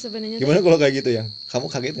 Sih sebenarnya gimana kalau kayak gitu yang?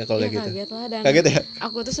 Kamu kaget nggak kalau kayak gitu? Kaget lah, dan kaget ya?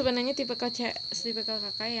 Aku tuh sebenarnya tipe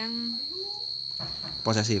kakak yang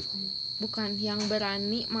posesif. Bukan, yang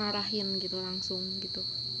berani marahin gitu langsung gitu.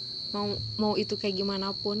 Mau itu kayak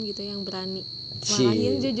gimana pun gitu, yang berani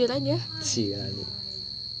marahin jujur aja.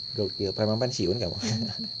 Gokil, preman pensiun kamu.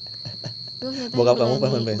 Bokap kamu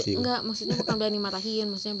preman pensiun. Enggak, maksudnya bukan berani marahin,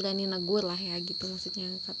 maksudnya berani negur lah ya gitu, maksudnya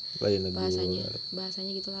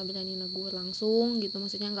bahasanya gitulah, berani negur langsung gitu,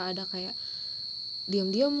 maksudnya nggak ada kayak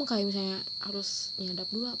diam-diam kayak misalnya harus nyadap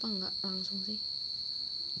dulu apa, nggak langsung sih.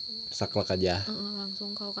 Saklek aja.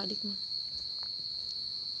 Langsung kalau ke adik mah.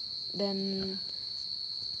 Dan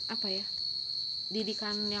apa ya,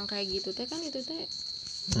 didikan yang kayak gitu teh kan itu teh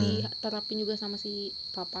diterapin juga sama si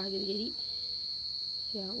papa gitu, jadi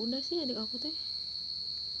ya udah sih adik aku teh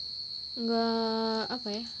nggak apa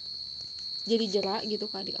ya, jadi jerak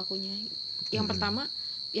gitu ke adik akunya. Yang pertama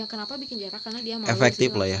yang kenapa bikin jarak karena dia malu.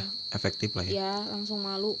 Efektif lah ya. Ya langsung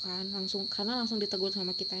malu kan, karena langsung ditegur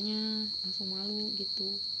sama kitanya, langsung malu gitu.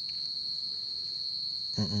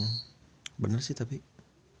 Bener sih, tapi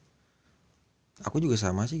aku juga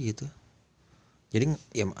sama sih gitu. Jadi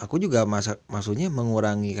ya aku juga maksudnya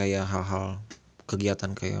mengurangi kayak hal-hal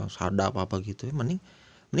kegiatan kayak sadap apa gitu ya, mending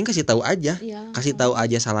kasih tahu aja, kasih tahu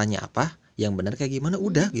aja salahnya apa, yang benar kayak gimana,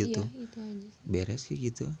 udah gitu. Iya, itu aja. Beres sih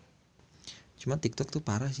gitu. Cuma TikTok tuh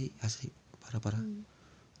parah sih, asli parah.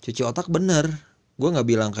 Cuci otak bener. Gue nggak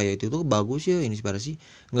bilang kayak itu tuh bagus ya, inspirasi.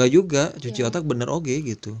 Nggak juga, cuci otak bener oke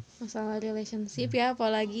gitu. Masalah relationship ya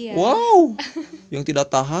apalagi ya. Wow. Yang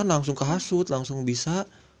tidak tahan langsung kehasut, langsung bisa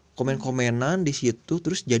komen-komenan di situ,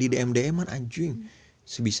 terus jadi DM-an anjing.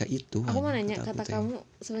 Sebisa itu. Aku mau nanya, kata kamu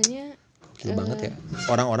sebenarnya gokil banget ya.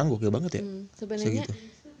 Orang-orang gokil banget ya. Sebenarnya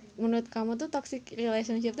menurut kamu tuh toxic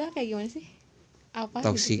relationship tuh kayak gimana sih? Apa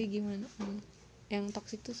toxic? Gitu, kayak gimana? Yang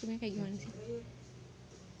toxic tuh sebenarnya kayak gimana sih?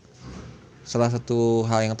 Salah satu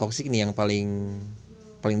hal yang toxic nih yang paling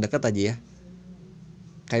dekat aja ya.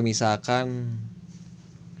 Kayak misalkan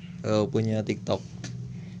punya TikTok.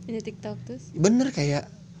 Punya TikTok terus? Bener kayak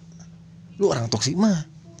lu orang toxic mah.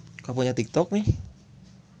 Kalau punya TikTok nih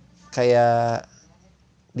kayak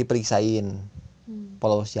diperiksain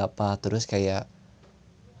follow siapa, terus kayak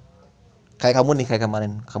kamu nih, kayak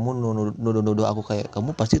kemarin kamu nuduh aku kayak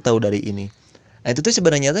kamu pasti tahu dari ini. Nah itu tuh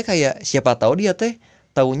sebenarnya teh kayak siapa tahu dia teh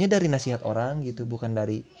taunya dari nasihat orang gitu, bukan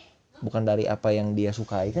dari apa yang dia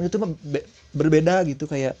sukai, kan itu mah berbeda gitu.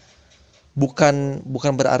 Kayak bukan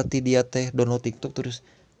berarti dia teh download TikTok terus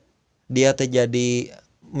dia teh jadi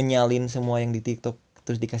menyalin semua yang di TikTok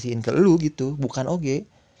terus dikasihin ke lu gitu, bukan oke.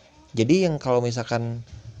 Jadi yang kalau misalkan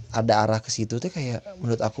ada arah ke situ tuh kayak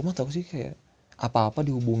menurut aku mah toksik, kayak apa-apa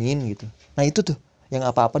dihubungin gitu. Nah itu tuh yang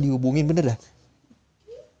apa-apa dihubungin, bener dah.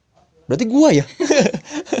 Berarti gua ya.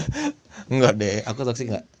 Enggak deh, aku toksik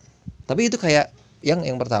enggak. Tapi itu kayak yang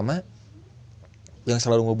pertama yang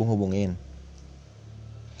selalu ngubung-hubungin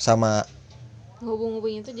sama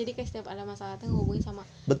Ngehubung-hubungin tuh jadi kayak setiap ada masalah tuh ngehubungin sama hal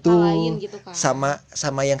betul lain gitu kan.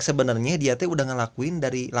 sama yang sebenarnya dia teh udah ngelakuin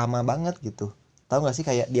dari lama banget gitu. Tahu nggak sih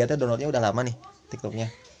kayak dia teh downloadnya udah lama nih TikToknya.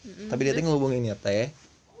 Tapi dia teh ngehubunginnya teh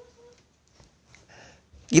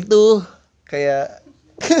gitu kayak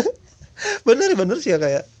bener sih ya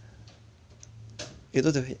kayak itu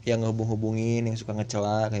tuh yang ngehubung-hubungin yang suka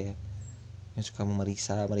ngecela kayak yang suka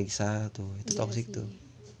memeriksa tuh itu Iya toksik sih. tuh.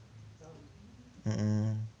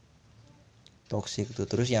 Toksik tuh.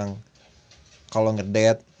 Terus yang kalau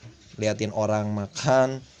ngedate liatin orang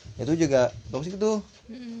makan itu juga toksik tuh.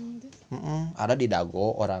 Ada di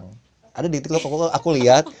Dago orang ada di TikTok aku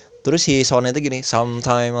lihat terus si soundnya itu gini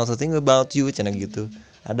sometimes also think about you cina gitu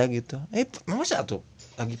ada gitu masa tuh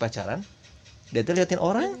lagi pacaran dia tuh liatin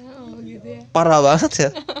orang Gitu ya. parah banget ya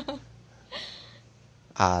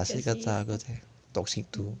asli Iya sih. kata aku teh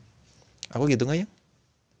toksik tuh aku gitu nggak ya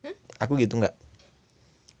aku gitu nggak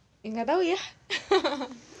Nggak tahu ya.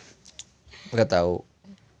 nggak tahu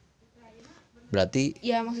berarti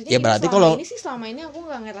Ya maksudnya ya ini berarti selama kalau ini sih selama ini aku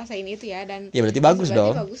nggak ngerasain itu ya dan ya berarti bagus berarti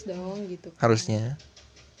dong bagus dong gitu. harusnya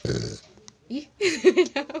Ih.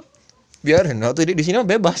 biarin waktu di sini mah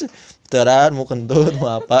bebas teran mau kentut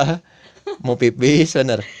mau apa mau pipis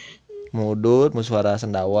bener mau udut mau suara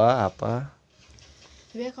sendawa apa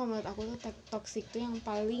Tapi ya kalau menurut aku tuh toxic tuh yang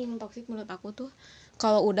paling toxic menurut aku tuh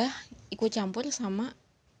kalau udah ikut campur sama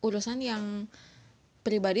urusan yang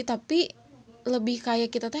pribadi tapi lebih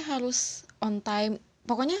kayak kita teh harus on time.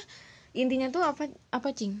 Pokoknya intinya tuh apa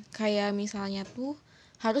cing? Kayak misalnya tuh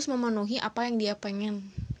harus memenuhi apa yang dia pengen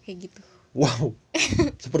kayak gitu. wow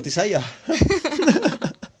seperti saya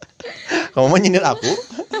kamu mau nyindir aku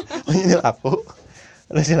mau nyindir aku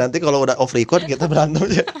nanti kalau udah off record kita berantem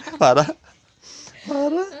ya parah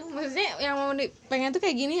Maksudnya yang mau pengen tuh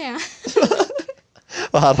kayak gini ya.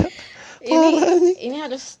 parah ini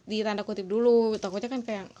harus ditanda kutip dulu takutnya kan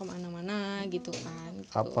kayak kemana-mana gitu kan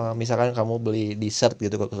gitu. apa misalkan kamu beli dessert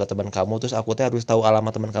gitu ke teman kamu terus aku teh harus tahu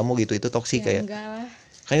alamat teman kamu gitu itu toksik Ya, kayak enggak lah.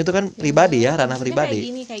 kan itu kan pribadi ya ranah Maksudnya pribadi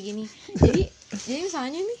kayak gini jadi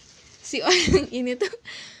misalnya nih si orang ini tuh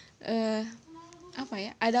apa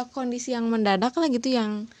ya ada kondisi yang mendadak lah gitu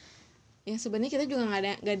yang sebenarnya kita juga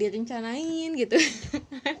nggak direncanain gitu.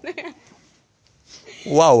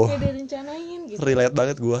 wow Nggak direncanain gitu. relate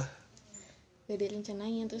banget gua Gak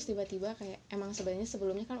direncanain terus tiba-tiba kayak emang sebenarnya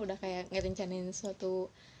sebelumnya kan udah kayak ngerencanain suatu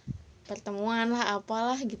pertemuan lah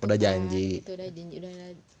apalah gitu udah kan, janji gitu udah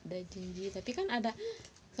janji tapi kan ada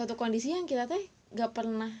suatu kondisi yang kita teh gak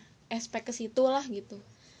pernah expect ke situ lah gitu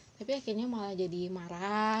tapi akhirnya malah jadi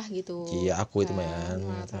marah gitu iya aku itu kan,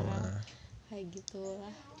 main sama kayak gitu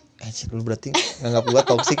lah. lu berarti nganggap gua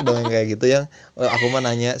toksik dong yang kayak gitu yang aku mah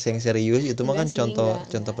nanya yang serius itu mah kan Enggak sih, contoh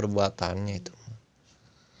enggak. perbuatannya itu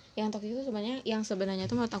Yang toksik itu sebenarnya yang sebenarnya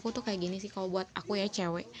tuh menurut aku tuh kayak gini sih kalau buat aku ya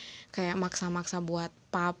cewek kayak maksa-maksa buat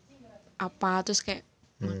pap apa terus kayak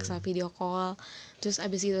maksa video call terus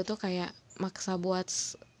abis itu tuh kayak maksa buat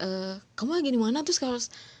kamu lagi di mana terus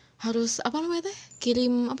harus apa namanya teh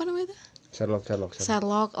kirim apa namanya teh Sherlock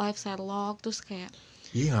live Sherlock terus kayak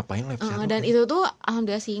iya ngapain live Sherlock dan itu tuh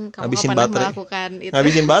alhamdulillah sih kamu ngabisin gak pernah baterai. melakukan itu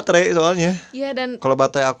Ngabisin baterai soalnya iya dan kalau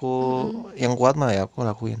baterai aku yang kuat mah ya aku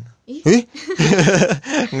lakuin Ih.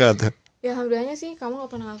 enggak tuh Ya alhamdulillahnya sih kamu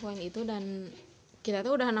gak pernah ngelakuin itu dan kita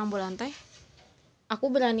tuh udah 6 bulan teh aku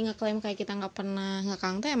berani ngeklaim kayak kita nggak pernah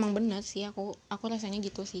ngekang teh emang benar sih aku rasanya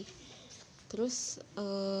gitu sih terus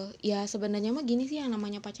ya sebenarnya mah gini sih yang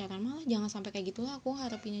namanya pacaran malah jangan sampai kayak gitu lah aku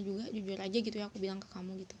harapinnya juga jujur aja gitu ya aku bilang ke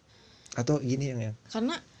kamu gitu atau gini yang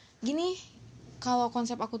karena gini kalau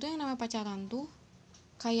konsep aku tuh yang namanya pacaran tuh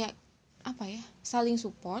kayak apa ya saling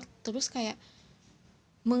support terus kayak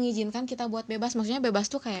mengizinkan kita buat bebas maksudnya bebas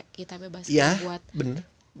tuh kayak kita bebas iya buat bener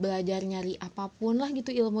belajar nyari apapun lah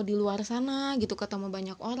gitu ilmu di luar sana gitu ketemu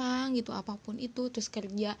banyak orang gitu apapun itu terus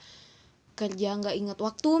kerja nggak ingat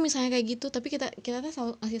waktu misalnya kayak gitu tapi kita tuh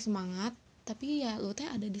selalu ngasih semangat tapi ya lo teh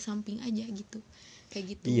ada di samping aja gitu kayak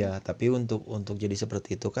gitu iya tapi untuk jadi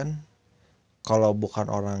seperti itu kan kalau bukan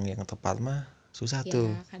orang yang tepat mah susah ya tuh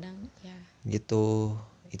kadang ya gitu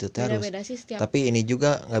itu tuh harus beda-beda sih setiap tapi ini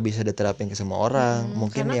juga nggak bisa diterapin ke semua orang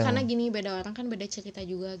mungkin karena gini beda orang kan beda cerita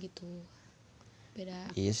juga gitu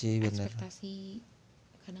beda iya sih bener ekspektasi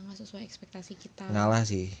kadang nggak sesuai ekspektasi kita ngalah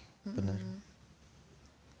sih bener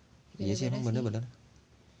iya sih emang Beda-beda bener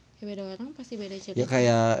ya beda orang pasti beda cerita ya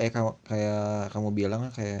kayak kamu bilang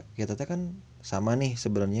lah kayak kita teh kan sama nih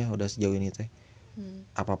sebenarnya udah sejauh ini teh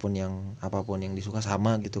apapun yang disuka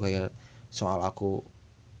sama gitu kayak soal aku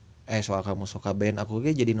soal kamu suka band, aku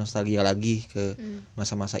kayak jadi nostalgia lagi ke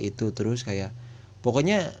masa-masa itu. Terus kayak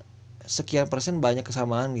pokoknya sekian persen banyak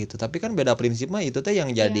kesamaan gitu, tapi kan beda prinsip mah itu teh yang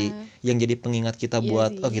jadi pengingat kita buat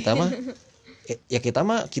oh kita mah ya kita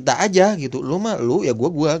mah kita aja gitu, lu mah lu ya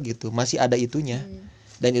gua gitu, masih ada itunya.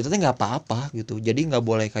 Dan itu teh nggak apa-apa gitu, jadi nggak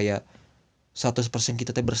boleh kayak 100%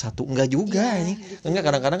 kita teh bersatu, enggak juga nih gitu. Enggak,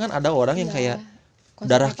 kadang-kadang kan ada orang yang kayak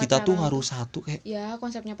darah kita tuh harus satu kayak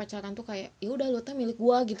konsepnya pacaran tuh kayak ya udah lu teh milik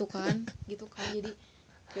gua gitu kan jadi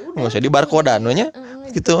ya udah nggak usah di barcode nya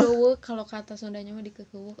gitu. Kalau kata Sundanya mah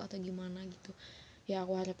dikekeuweuk atau gimana gitu ya.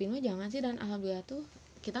 Aku harapin mah jangan sih, dan alhamdulillah tuh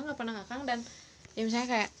kita nggak pernah ngakang. Dan ya misalnya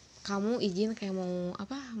kayak kamu izin kayak mau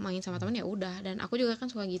main sama teman ya udah, dan aku juga kan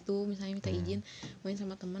suka gitu, misalnya minta izin main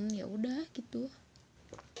sama teman ya udah gitu,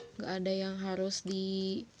 nggak ada yang harus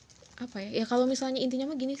di ya kalau misalnya intinya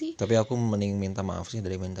mah gini sih. Tapi aku mending minta maaf sih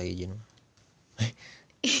dari minta izin.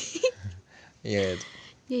 Iya.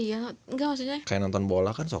 Iya, enggak maksudnya kayak nonton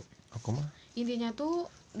bola kan sok. Aku mah intinya tuh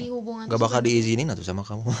di hubungan gak bakal diizinin atau sama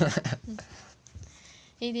kamu.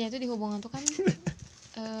 Intinya tuh di hubungan tuh kan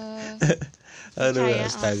aduh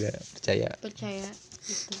astaga, percaya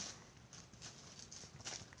gitu.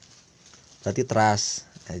 Berarti trust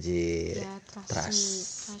aja Ya,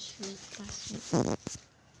 trust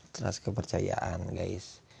kepercayaan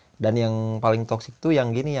guys. Dan yang paling toksik tuh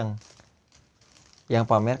yang gini, yang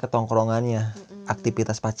pamer ke tongkrongannya,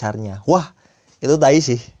 aktivitas pacarnya. Wah, itu tai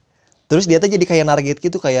sih. Terus dia tuh jadi kayak target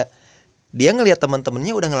gitu, kayak dia ngelihat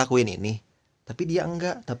teman-temannya udah ngelakuin ini, tapi dia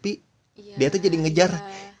enggak, tapi dia tuh jadi ngejar.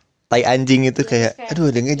 Tai anjing itu kayak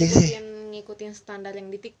aduh dia ngejar sih. Ngikutin standar yang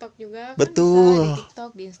di TikTok juga. Betul. Kan, di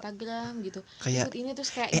TikTok, di Instagram gitu. Kayak ikut ini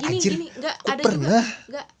terus kayak gini, enggak ada pernah. juga.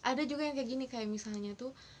 Enggak ada juga yang kayak gini, kayak misalnya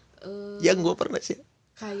tuh yang gue pernah sih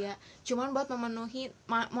kayak cuman buat memenuhi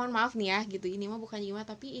mohon maaf nih ya gitu, ini mah bukan jiwa,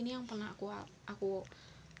 tapi ini yang pernah aku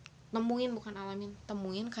temuin, bukan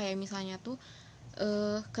temuin kayak misalnya tuh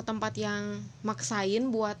ke tempat yang maksain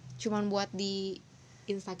cuman buat di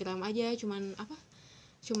Instagram aja, cuman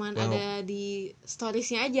ada di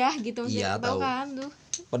storiesnya aja gitu, iya, tahu kan tuh.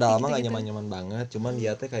 Padahal mah gak nyaman-nyaman banget, cuman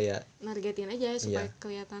dia tuh kayak nargetin aja supaya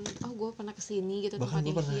kelihatan gue pernah kesini gitu. Bahkan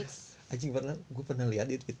tempat yang hits. Gue pernah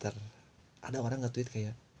lihat di Twitter ada orang nge-tweet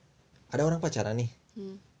kayak ada orang pacaran nih,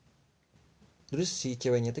 terus si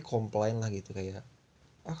ceweknya tuh komplain lah gitu kayak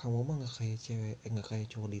kamu mah nggak kayak cewek nggak kayak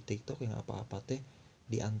cowok di TikTok yang apa-apa teh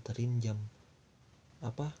dianterin jam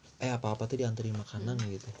apa-apa tuh dianterin makanan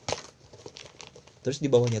gitu. Terus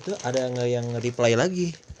di bawahnya tuh ada yang reply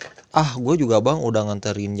lagi, gue juga bang udah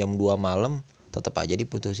nganterin jam 2 malam tetap aja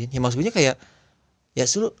diputusin. Ya maksudnya kayak ya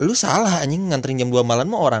lu salah anjing, nganterin jam 2 malam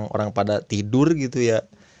mah orang pada tidur gitu ya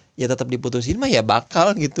tetap diputusin mah ya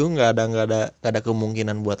bakal gitu, nggak ada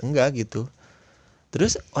kemungkinan buat enggak gitu.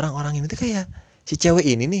 Terus orang-orang ini tuh kayak si cewek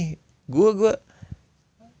ini nih, gue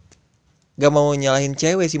gak mau nyalahin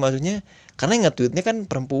cewek sih, maksudnya karena nge-tweetnya kan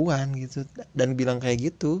perempuan gitu dan bilang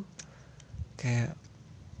kayak gitu kayak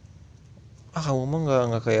kamu mah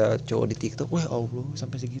nggak kayak cowok di TikTok. Wah Allah,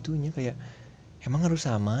 sampai segitunya kayak emang harus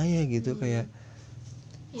sama ya gitu. Kayak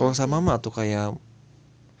kalau sama mah tuh kayak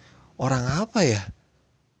orang apa ya,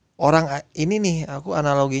 orang ini nih, aku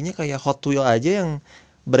analoginya kayak Hot Wheels aja yang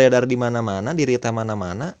beredar di mana-mana, di retail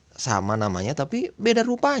mana-mana, sama namanya tapi beda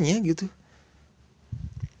rupanya gitu.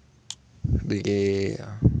 Di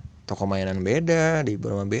toko mainan beda, di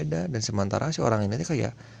rumah beda, dan sementara si orang ini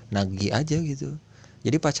kayak nagih aja gitu.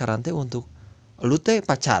 Jadi pacaran teh untuk lu teh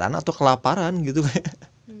pacaran atau kelaparan gitu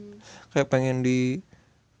kayak pengen di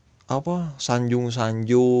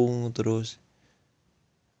sanjung terus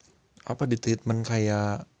di treatment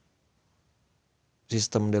kayak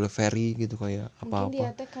sistem delivery gitu, kayak apa-apa. Mungkin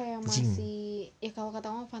dia teh kayak masih ya kalau kata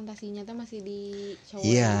orang fantasinya teh masih di cowok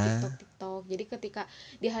di TikTok. Jadi ketika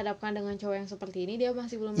dihadapkan dengan cowok yang seperti ini dia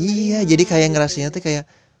masih belum menerima. Iya, jadi kayak gitu. Ngerasanya teh kayak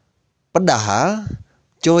padahal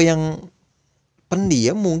cowok yang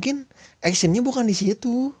pendiam mungkin actionnya bukan di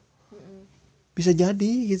situ. Bisa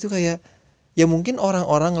jadi gitu, kayak ya mungkin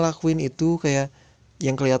orang-orang ngelakuin itu kayak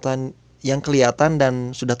yang kelihatan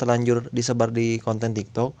dan sudah terlanjur disebar di konten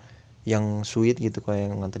TikTok yang sweet gitu, kayak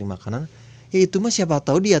yang nganterin makanan. Ya itu mah siapa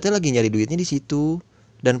tahu dia teh lagi nyari duitnya di situ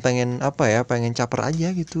dan pengen pengen caper aja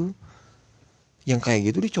gitu. Yang kayak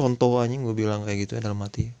gitu dicontoh aja, gue bilang kayak gitu dalam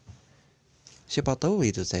hati. Siapa tahu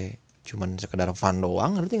itu teh cuman sekedar fun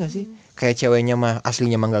doang, ngerti gak sih? Kayak ceweknya mah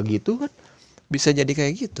aslinya mah gak gitu kan. Bisa jadi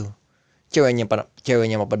kayak gitu. Ceweknya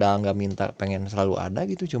mah pada nggak minta, pengen selalu ada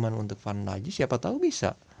gitu, cuman untuk fun aja, siapa tahu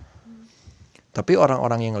bisa. Tapi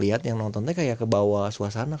orang-orang yang lihat, yang nonton teh kayak ke bawah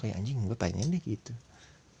suasana, kayak anjing gue pengen deh gitu.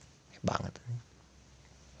 Banget.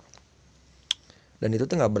 Dan itu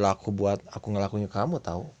tuh nggak berlaku buat aku ngelakuin kamu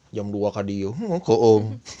tahu. jam 2 ka dieu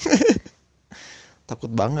koong.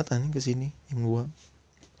 Takut banget anjing kesini jam 2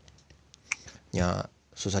 nya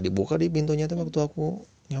susah dibuka di pintunya teh waktu aku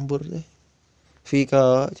nyambur teh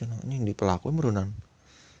Vika cenah anjing di pelak we meureunan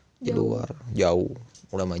di luar jauh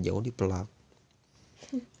udah mah jauh di pelak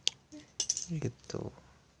gitu.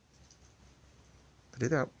 Tadi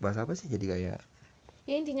bahas apa sih jadi kayak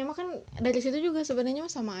ya intinya mah kan dari situ juga sebenarnya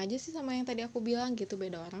mah sama aja sih sama yang tadi aku bilang gitu,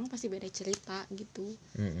 beda orang pasti beda cerita gitu.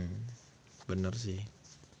 bener sih,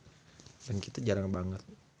 dan kita jarang banget,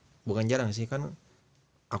 bukan jarang sih kan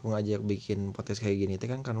aku ngajak bikin podcast kayak gini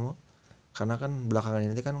teh kan kamu, karena kan belakangan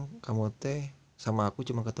ini kan kamu teh sama aku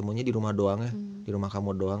cuma ketemunya di rumah doang ya, di rumah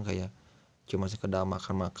kamu doang, kayak cuma sekedar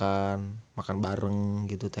makan bareng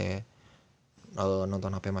gitu teh,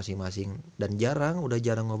 nonton HP masing-masing, dan udah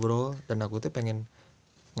jarang ngobrol, dan aku teh pengen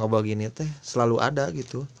ngobrol gini teh selalu ada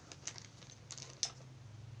gitu,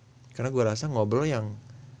 karena gue rasa ngobrol yang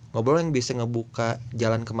bisa ngebuka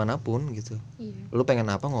jalan kemanapun gitu. Iya. Lu pengen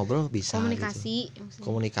apa ngobrol bisa Komunikasi gitu. maksudnya.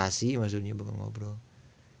 Komunikasi maksudnya bukan ngobrol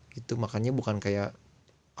gitu. Makanya bukan kayak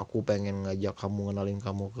aku pengen ngajak kamu, ngenalin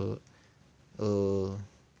kamu ke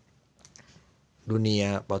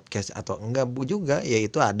dunia podcast atau enggak juga, ya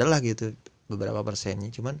itu adalah gitu beberapa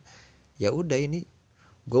persennya, cuman ya udah, ini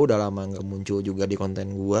gue udah lama nggak muncul juga di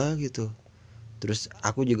konten gue gitu, terus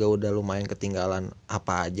aku juga udah lumayan ketinggalan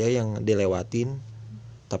apa aja yang dilewatin,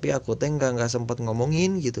 tapi aku teh nggak sempat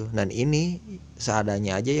ngomongin gitu, dan ini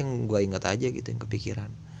seadanya aja yang gue ingat aja gitu, yang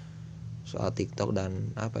kepikiran soal TikTok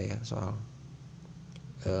dan apa ya, soal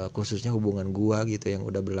khususnya hubungan gue gitu yang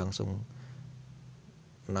udah berlangsung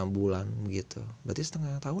 6 bulan gitu, berarti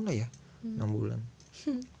setengah tahun lah ya, 6 bulan.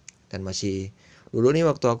 Dan masih dulu nih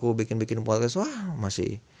waktu aku bikin podcast, wah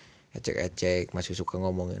masih ecek-ecek, masih suka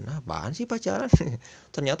ngomongin apaan sih pacaran.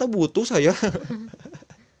 Ternyata butuh saya.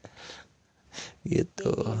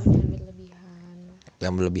 Gitu.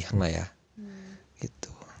 Yang berlebihan lah ya.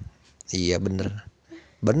 Gitu. Iya bener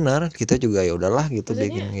kita juga ya udahlah gitu. Maksudnya,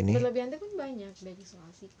 bikin gini. Berlebihan itu kan banyak, dari soal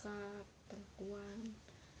sikap, perlakuan,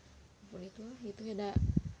 apapun itulah gitu ya.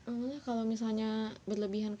 Kalau misalnya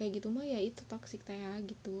berlebihan kayak gitu mah ya itu toxic teh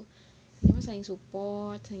gitu. Ini mah saling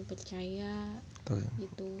support, saling percaya.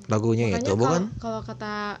 Gitu. Lagunya makanya itu bukan? Kalau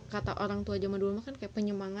kata orang tua zaman dulu mah kan kayak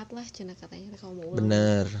penyemangat lah cenah katanya, kalau mau ulang,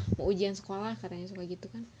 bener, mau ujian sekolah katanya suka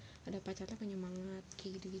gitu kan, ada pacarnya penyemangat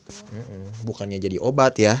kayak gitu. Bukannya jadi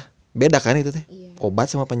obat ya, beda kan itu teh. Iya.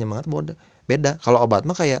 Obat sama penyemangat beda. Kalau obat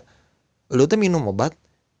mah kayak lu tuh minum obat,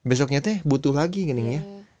 besoknya teh butuh lagi gini ya.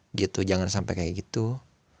 Gitu, jangan sampai kayak gitu.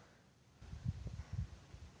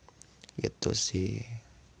 Gitu sih.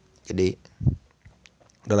 Jadi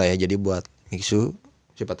udahlah ya, jadi buat Miksu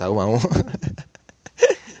siapa tahu mau.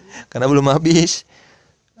 Karena belum habis.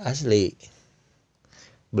 Asli.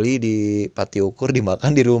 Beli di Pati Ukur,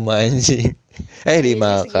 dimakan di rumah anjing.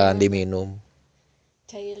 Dimakan, diminum.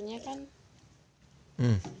 Cairnya kan.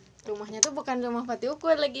 Rumahnya tuh bukan rumah Pati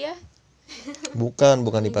Ukur lagi ya. Bukan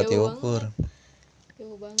di Pati Ukur.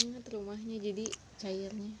 Jauh banget rumahnya, jadi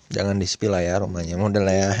cairnya. Jangan di-spill lah ya rumahnya, model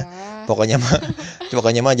lah ya. Pokoknya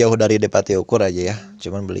mah jauh dari Pati Ukur aja ya.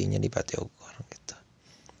 Cuman belinya di Pati Ukur gitu.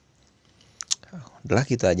 Udahlah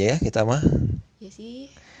gitu aja ya kita mah. Ya sih.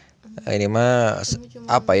 Ini mah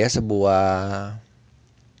apa ya, sebuah.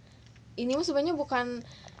 Ini mah sebenarnya bukan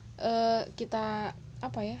kita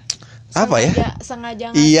apa ya? Sengaja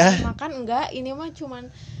makan enggak, ini mah cuman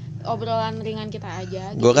obrolan ringan kita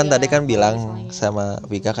aja gitu. Gue kan tadi kan bilang sama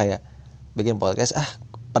Vika kayak bikin podcast,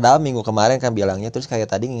 padahal minggu kemarin kan bilangnya, terus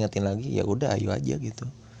kayak tadi ngingetin lagi, ya udah ayo aja gitu.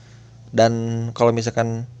 Dan kalau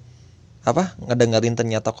misalkan ngedengerin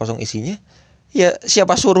ternyata kosong isinya, ya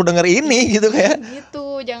siapa suruh denger ini gitu, kayak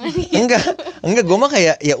gitu, jangan enggak gue mah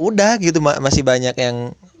kayak ya udah gitu, masih banyak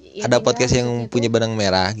yang ya, ada podcast yang punya benang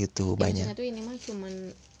merah gitu, banyak. Itu ini mah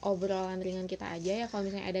cuman obrolan ringan kita aja ya, kalau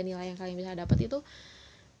misalnya ada nilai yang kalian bisa dapat itu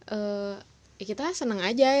ya kita seneng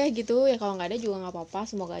aja ya gitu ya, kalau nggak ada juga nggak apa-apa,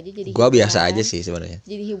 semoga aja jadi gue biasa aja sih sebenarnya,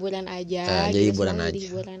 jadi hiburan aja, jadi hiburan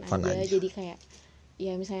aja, jadi kayak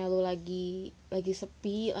ya misalnya lu lagi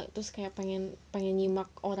sepi terus kayak pengen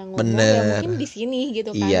nyimak orang ngomong, ya mungkin di sini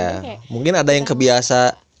gitu kan. Iya, kayak mungkin ada yang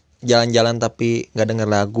kebiasa jalan-jalan tapi nggak denger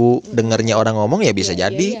lagu, dengernya orang ngomong, ya bisa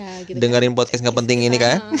jadi gitu dengerin kan. Podcast nggak penting ini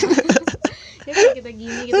kan. Ya kayak kita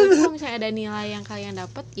gini gitu, kalau misalnya ada nilai yang kalian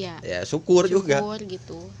dapat ya syukur juga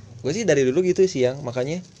gitu. Gue sih dari dulu gitu sih, yang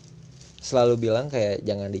makanya selalu bilang kayak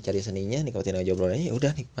jangan dicari seninya, nikmatin aja obrolannya, ya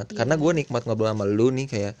udah nikmat. Karena gue nikmat ngobrol sama lu nih,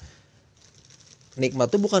 kayak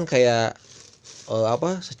nikmat tuh bukan kayak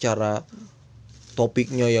secara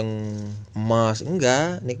topiknya yang emas,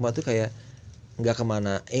 enggak. Nikmat tuh kayak nggak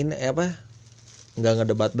kemana ini nggak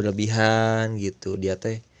ngedebat berlebihan gitu, dia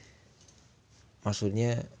teh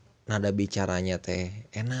maksudnya nada bicaranya teh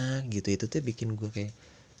enak gitu, itu teh bikin gue kayak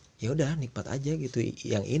ya udah nikmat aja gitu.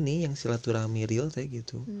 Yang ini yang silaturahmi real teh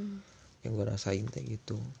gitu, yang gue rasain teh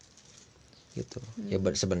gitu. Ya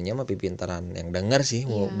sebenarnya mah pintaran yang dengar sih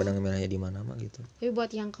mau benang merahnya di mana mah gitu. Tapi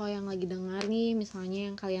buat yang kalau yang lagi dengar nih,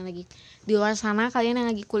 misalnya yang kalian lagi di luar sana, kalian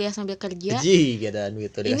yang lagi kuliah sambil kerja, Gadaan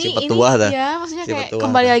gitu dikasih ini petuah dah. ya maksudnya Si kayak petuah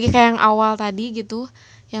kembali dah. lagi kayak yang awal tadi gitu,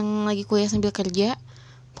 yang lagi kuliah sambil kerja,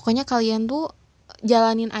 pokoknya kalian tuh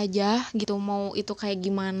jalanin aja gitu, mau itu kayak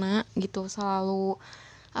gimana gitu, selalu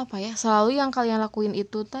selalu yang kalian lakuin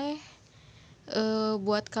itu teh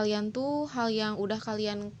buat kalian tuh hal yang udah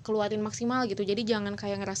kalian keluarin maksimal gitu. Jadi jangan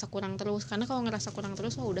kayak ngerasa kurang terus, karena kalau ngerasa kurang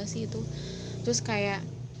terus udah sih itu. Terus kayak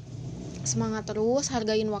semangat terus,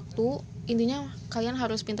 hargain waktu. Intinya kalian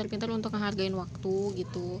harus pintar-pintar untuk ngehargain waktu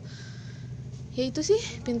gitu. Ya itu sih,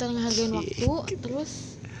 pintar ngehargain waktu.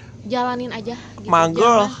 Terus jalanin aja gitu.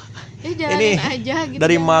 Magel. Jalanin aja gitu.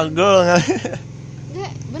 Dari magel.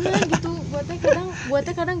 Enggak, beneran gitu.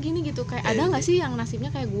 Buatnya kadang gini gitu, kayak ada nggak sih yang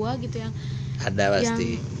nasibnya kayak gua gitu, yang ada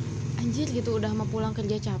pasti yang anjir gitu udah mau pulang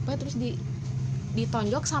kerja capek terus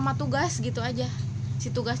ditonjok sama tugas gitu aja.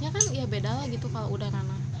 Si tugasnya kan ya beda lah gitu, kalau udah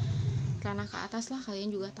ranah ke atas lah,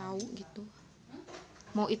 kalian juga tahu gitu.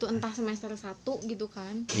 Mau itu entah semester 1 gitu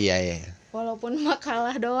kan. Iya. Walaupun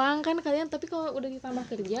makalah doang kan kalian, tapi kalau udah ditambah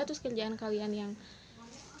kerja terus kerjaan kalian yang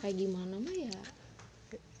kayak gimana mah ya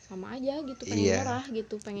sama aja gitu,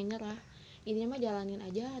 pengen nyerah. Intinya mah jalanin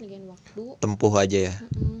aja, hargain waktu, tempuh aja ya.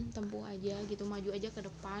 Tempuh aja gitu, maju aja ke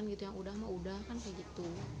depan gitu. Yang udah mah udah kan kayak gitu.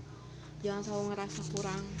 Jangan selalu ngerasa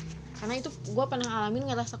kurang, karena itu gue pernah alamin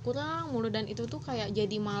ngerasa kurang mulu, dan itu tuh kayak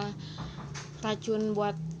jadi malah racun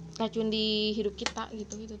di hidup kita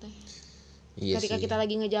gitu teh. Iya, ketika kita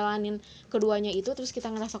lagi ngejalanin keduanya itu terus kita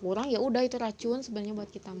ngerasa kurang, ya udah itu racun sebenarnya buat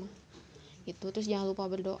kita mah gitu. Terus jangan lupa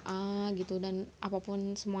berdoa gitu, dan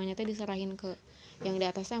apapun semuanya teh diserahin ke yang di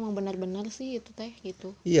atasnya, emang benar-benar sih itu teh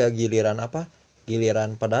gitu. Iya, giliran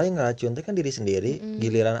padahal yang ngeracun teh kan diri sendiri.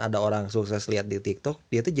 Giliran ada orang sukses lihat di TikTok,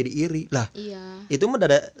 dia tuh jadi iri lah. Iya, itu mah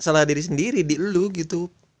ada salah diri sendiri, di lu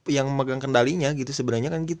gitu yang megang kendalinya gitu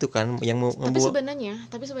sebenarnya kan gitu kan, yang mau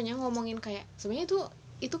tapi sebenarnya ngomongin kayak sebenarnya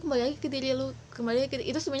itu kembali lagi ke diri lu,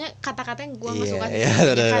 itu sebenarnya kata-kata yang gua nggak suka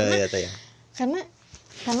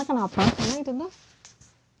karena kenapa, karena itu tuh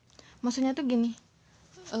maksudnya tuh gini,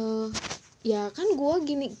 ya kan gue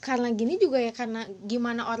karena gini juga ya karena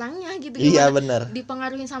gimana orangnya gitu, iya benar,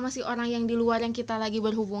 dipengaruhi sama si orang yang di luar yang kita lagi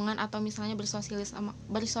berhubungan atau misalnya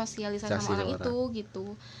bersosialisasi sama orang itu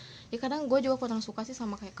gitu. Ya kadang gue juga kurang suka sih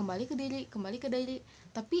sama kayak kembali ke diri,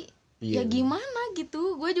 tapi ya gimana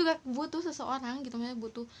gitu, gue juga butuh seseorang gitu,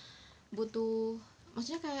 butuh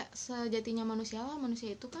maksudnya kayak sejatinya manusia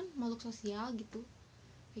itu kan makhluk sosial gitu,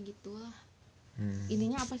 kayak gitulah.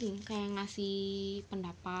 Intinya apa sih, kayak ngasih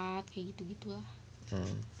pendapat kayak gitu-gitulah.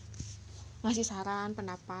 Ngasih saran,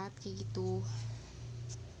 pendapat kayak gitu.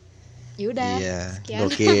 Yaudah, sekian.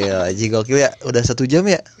 Gokil ya, udah 1 jam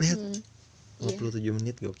ya, lihat 57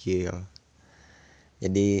 menit, gokil.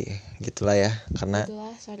 Jadi gitulah ya, karena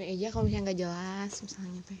sorry aja kalau misalnya nggak jelas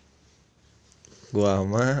misalnya teh. Gua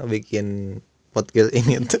mah bikin podcast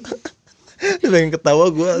ini tuh pengen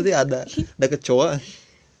ketawa, gua sih ada kecoa.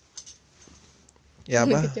 Ya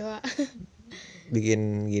apa?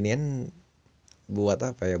 Bikin ginian buat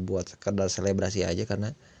apa ya? Buat sekedar selebrasi aja,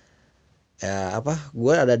 karena ya apa?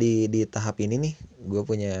 Gue ada di tahap ini nih. Gue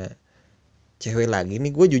punya cewek lagi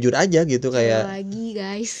nih. Gue jujur aja gitu kayak. Cewek lagi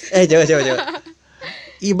guys. Cewek.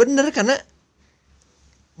 Iya bener, karena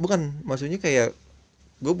bukan maksudnya kayak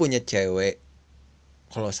gue punya cewek.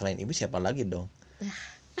 Kalau selain ibu siapa lagi dong?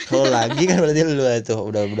 Kalau lagi kan berarti lu itu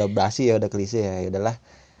udah basi ya, udah klise ya. Udahlah.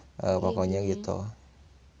 Pokoknya gitu.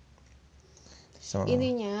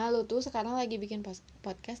 Intinya lu tuh sekarang lagi bikin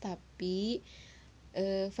podcast tapi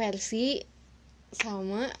versi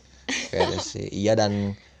iya,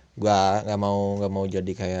 dan gua nggak mau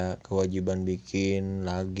jadi kayak kewajiban bikin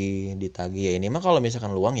lagi ditagih ya. Ini mah kalau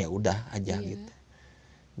misalkan luang ya udah aja gitu.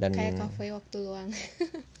 Dan kayak kafe waktu luang.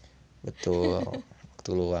 Betul.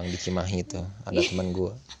 Waktu luang di Cimahi itu ada teman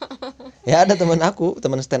gua. Ya ada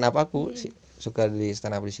teman stand up aku suka di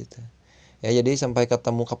stand up di situ. Ya jadi sampai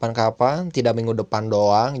ketemu kapan-kapan, tidak minggu depan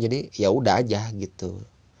doang. Jadi ya udah aja gitu.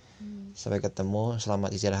 Sampai ketemu, selamat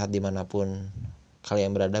istirahat dimanapun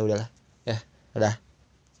kalian berada, udahlah. Ya, udah.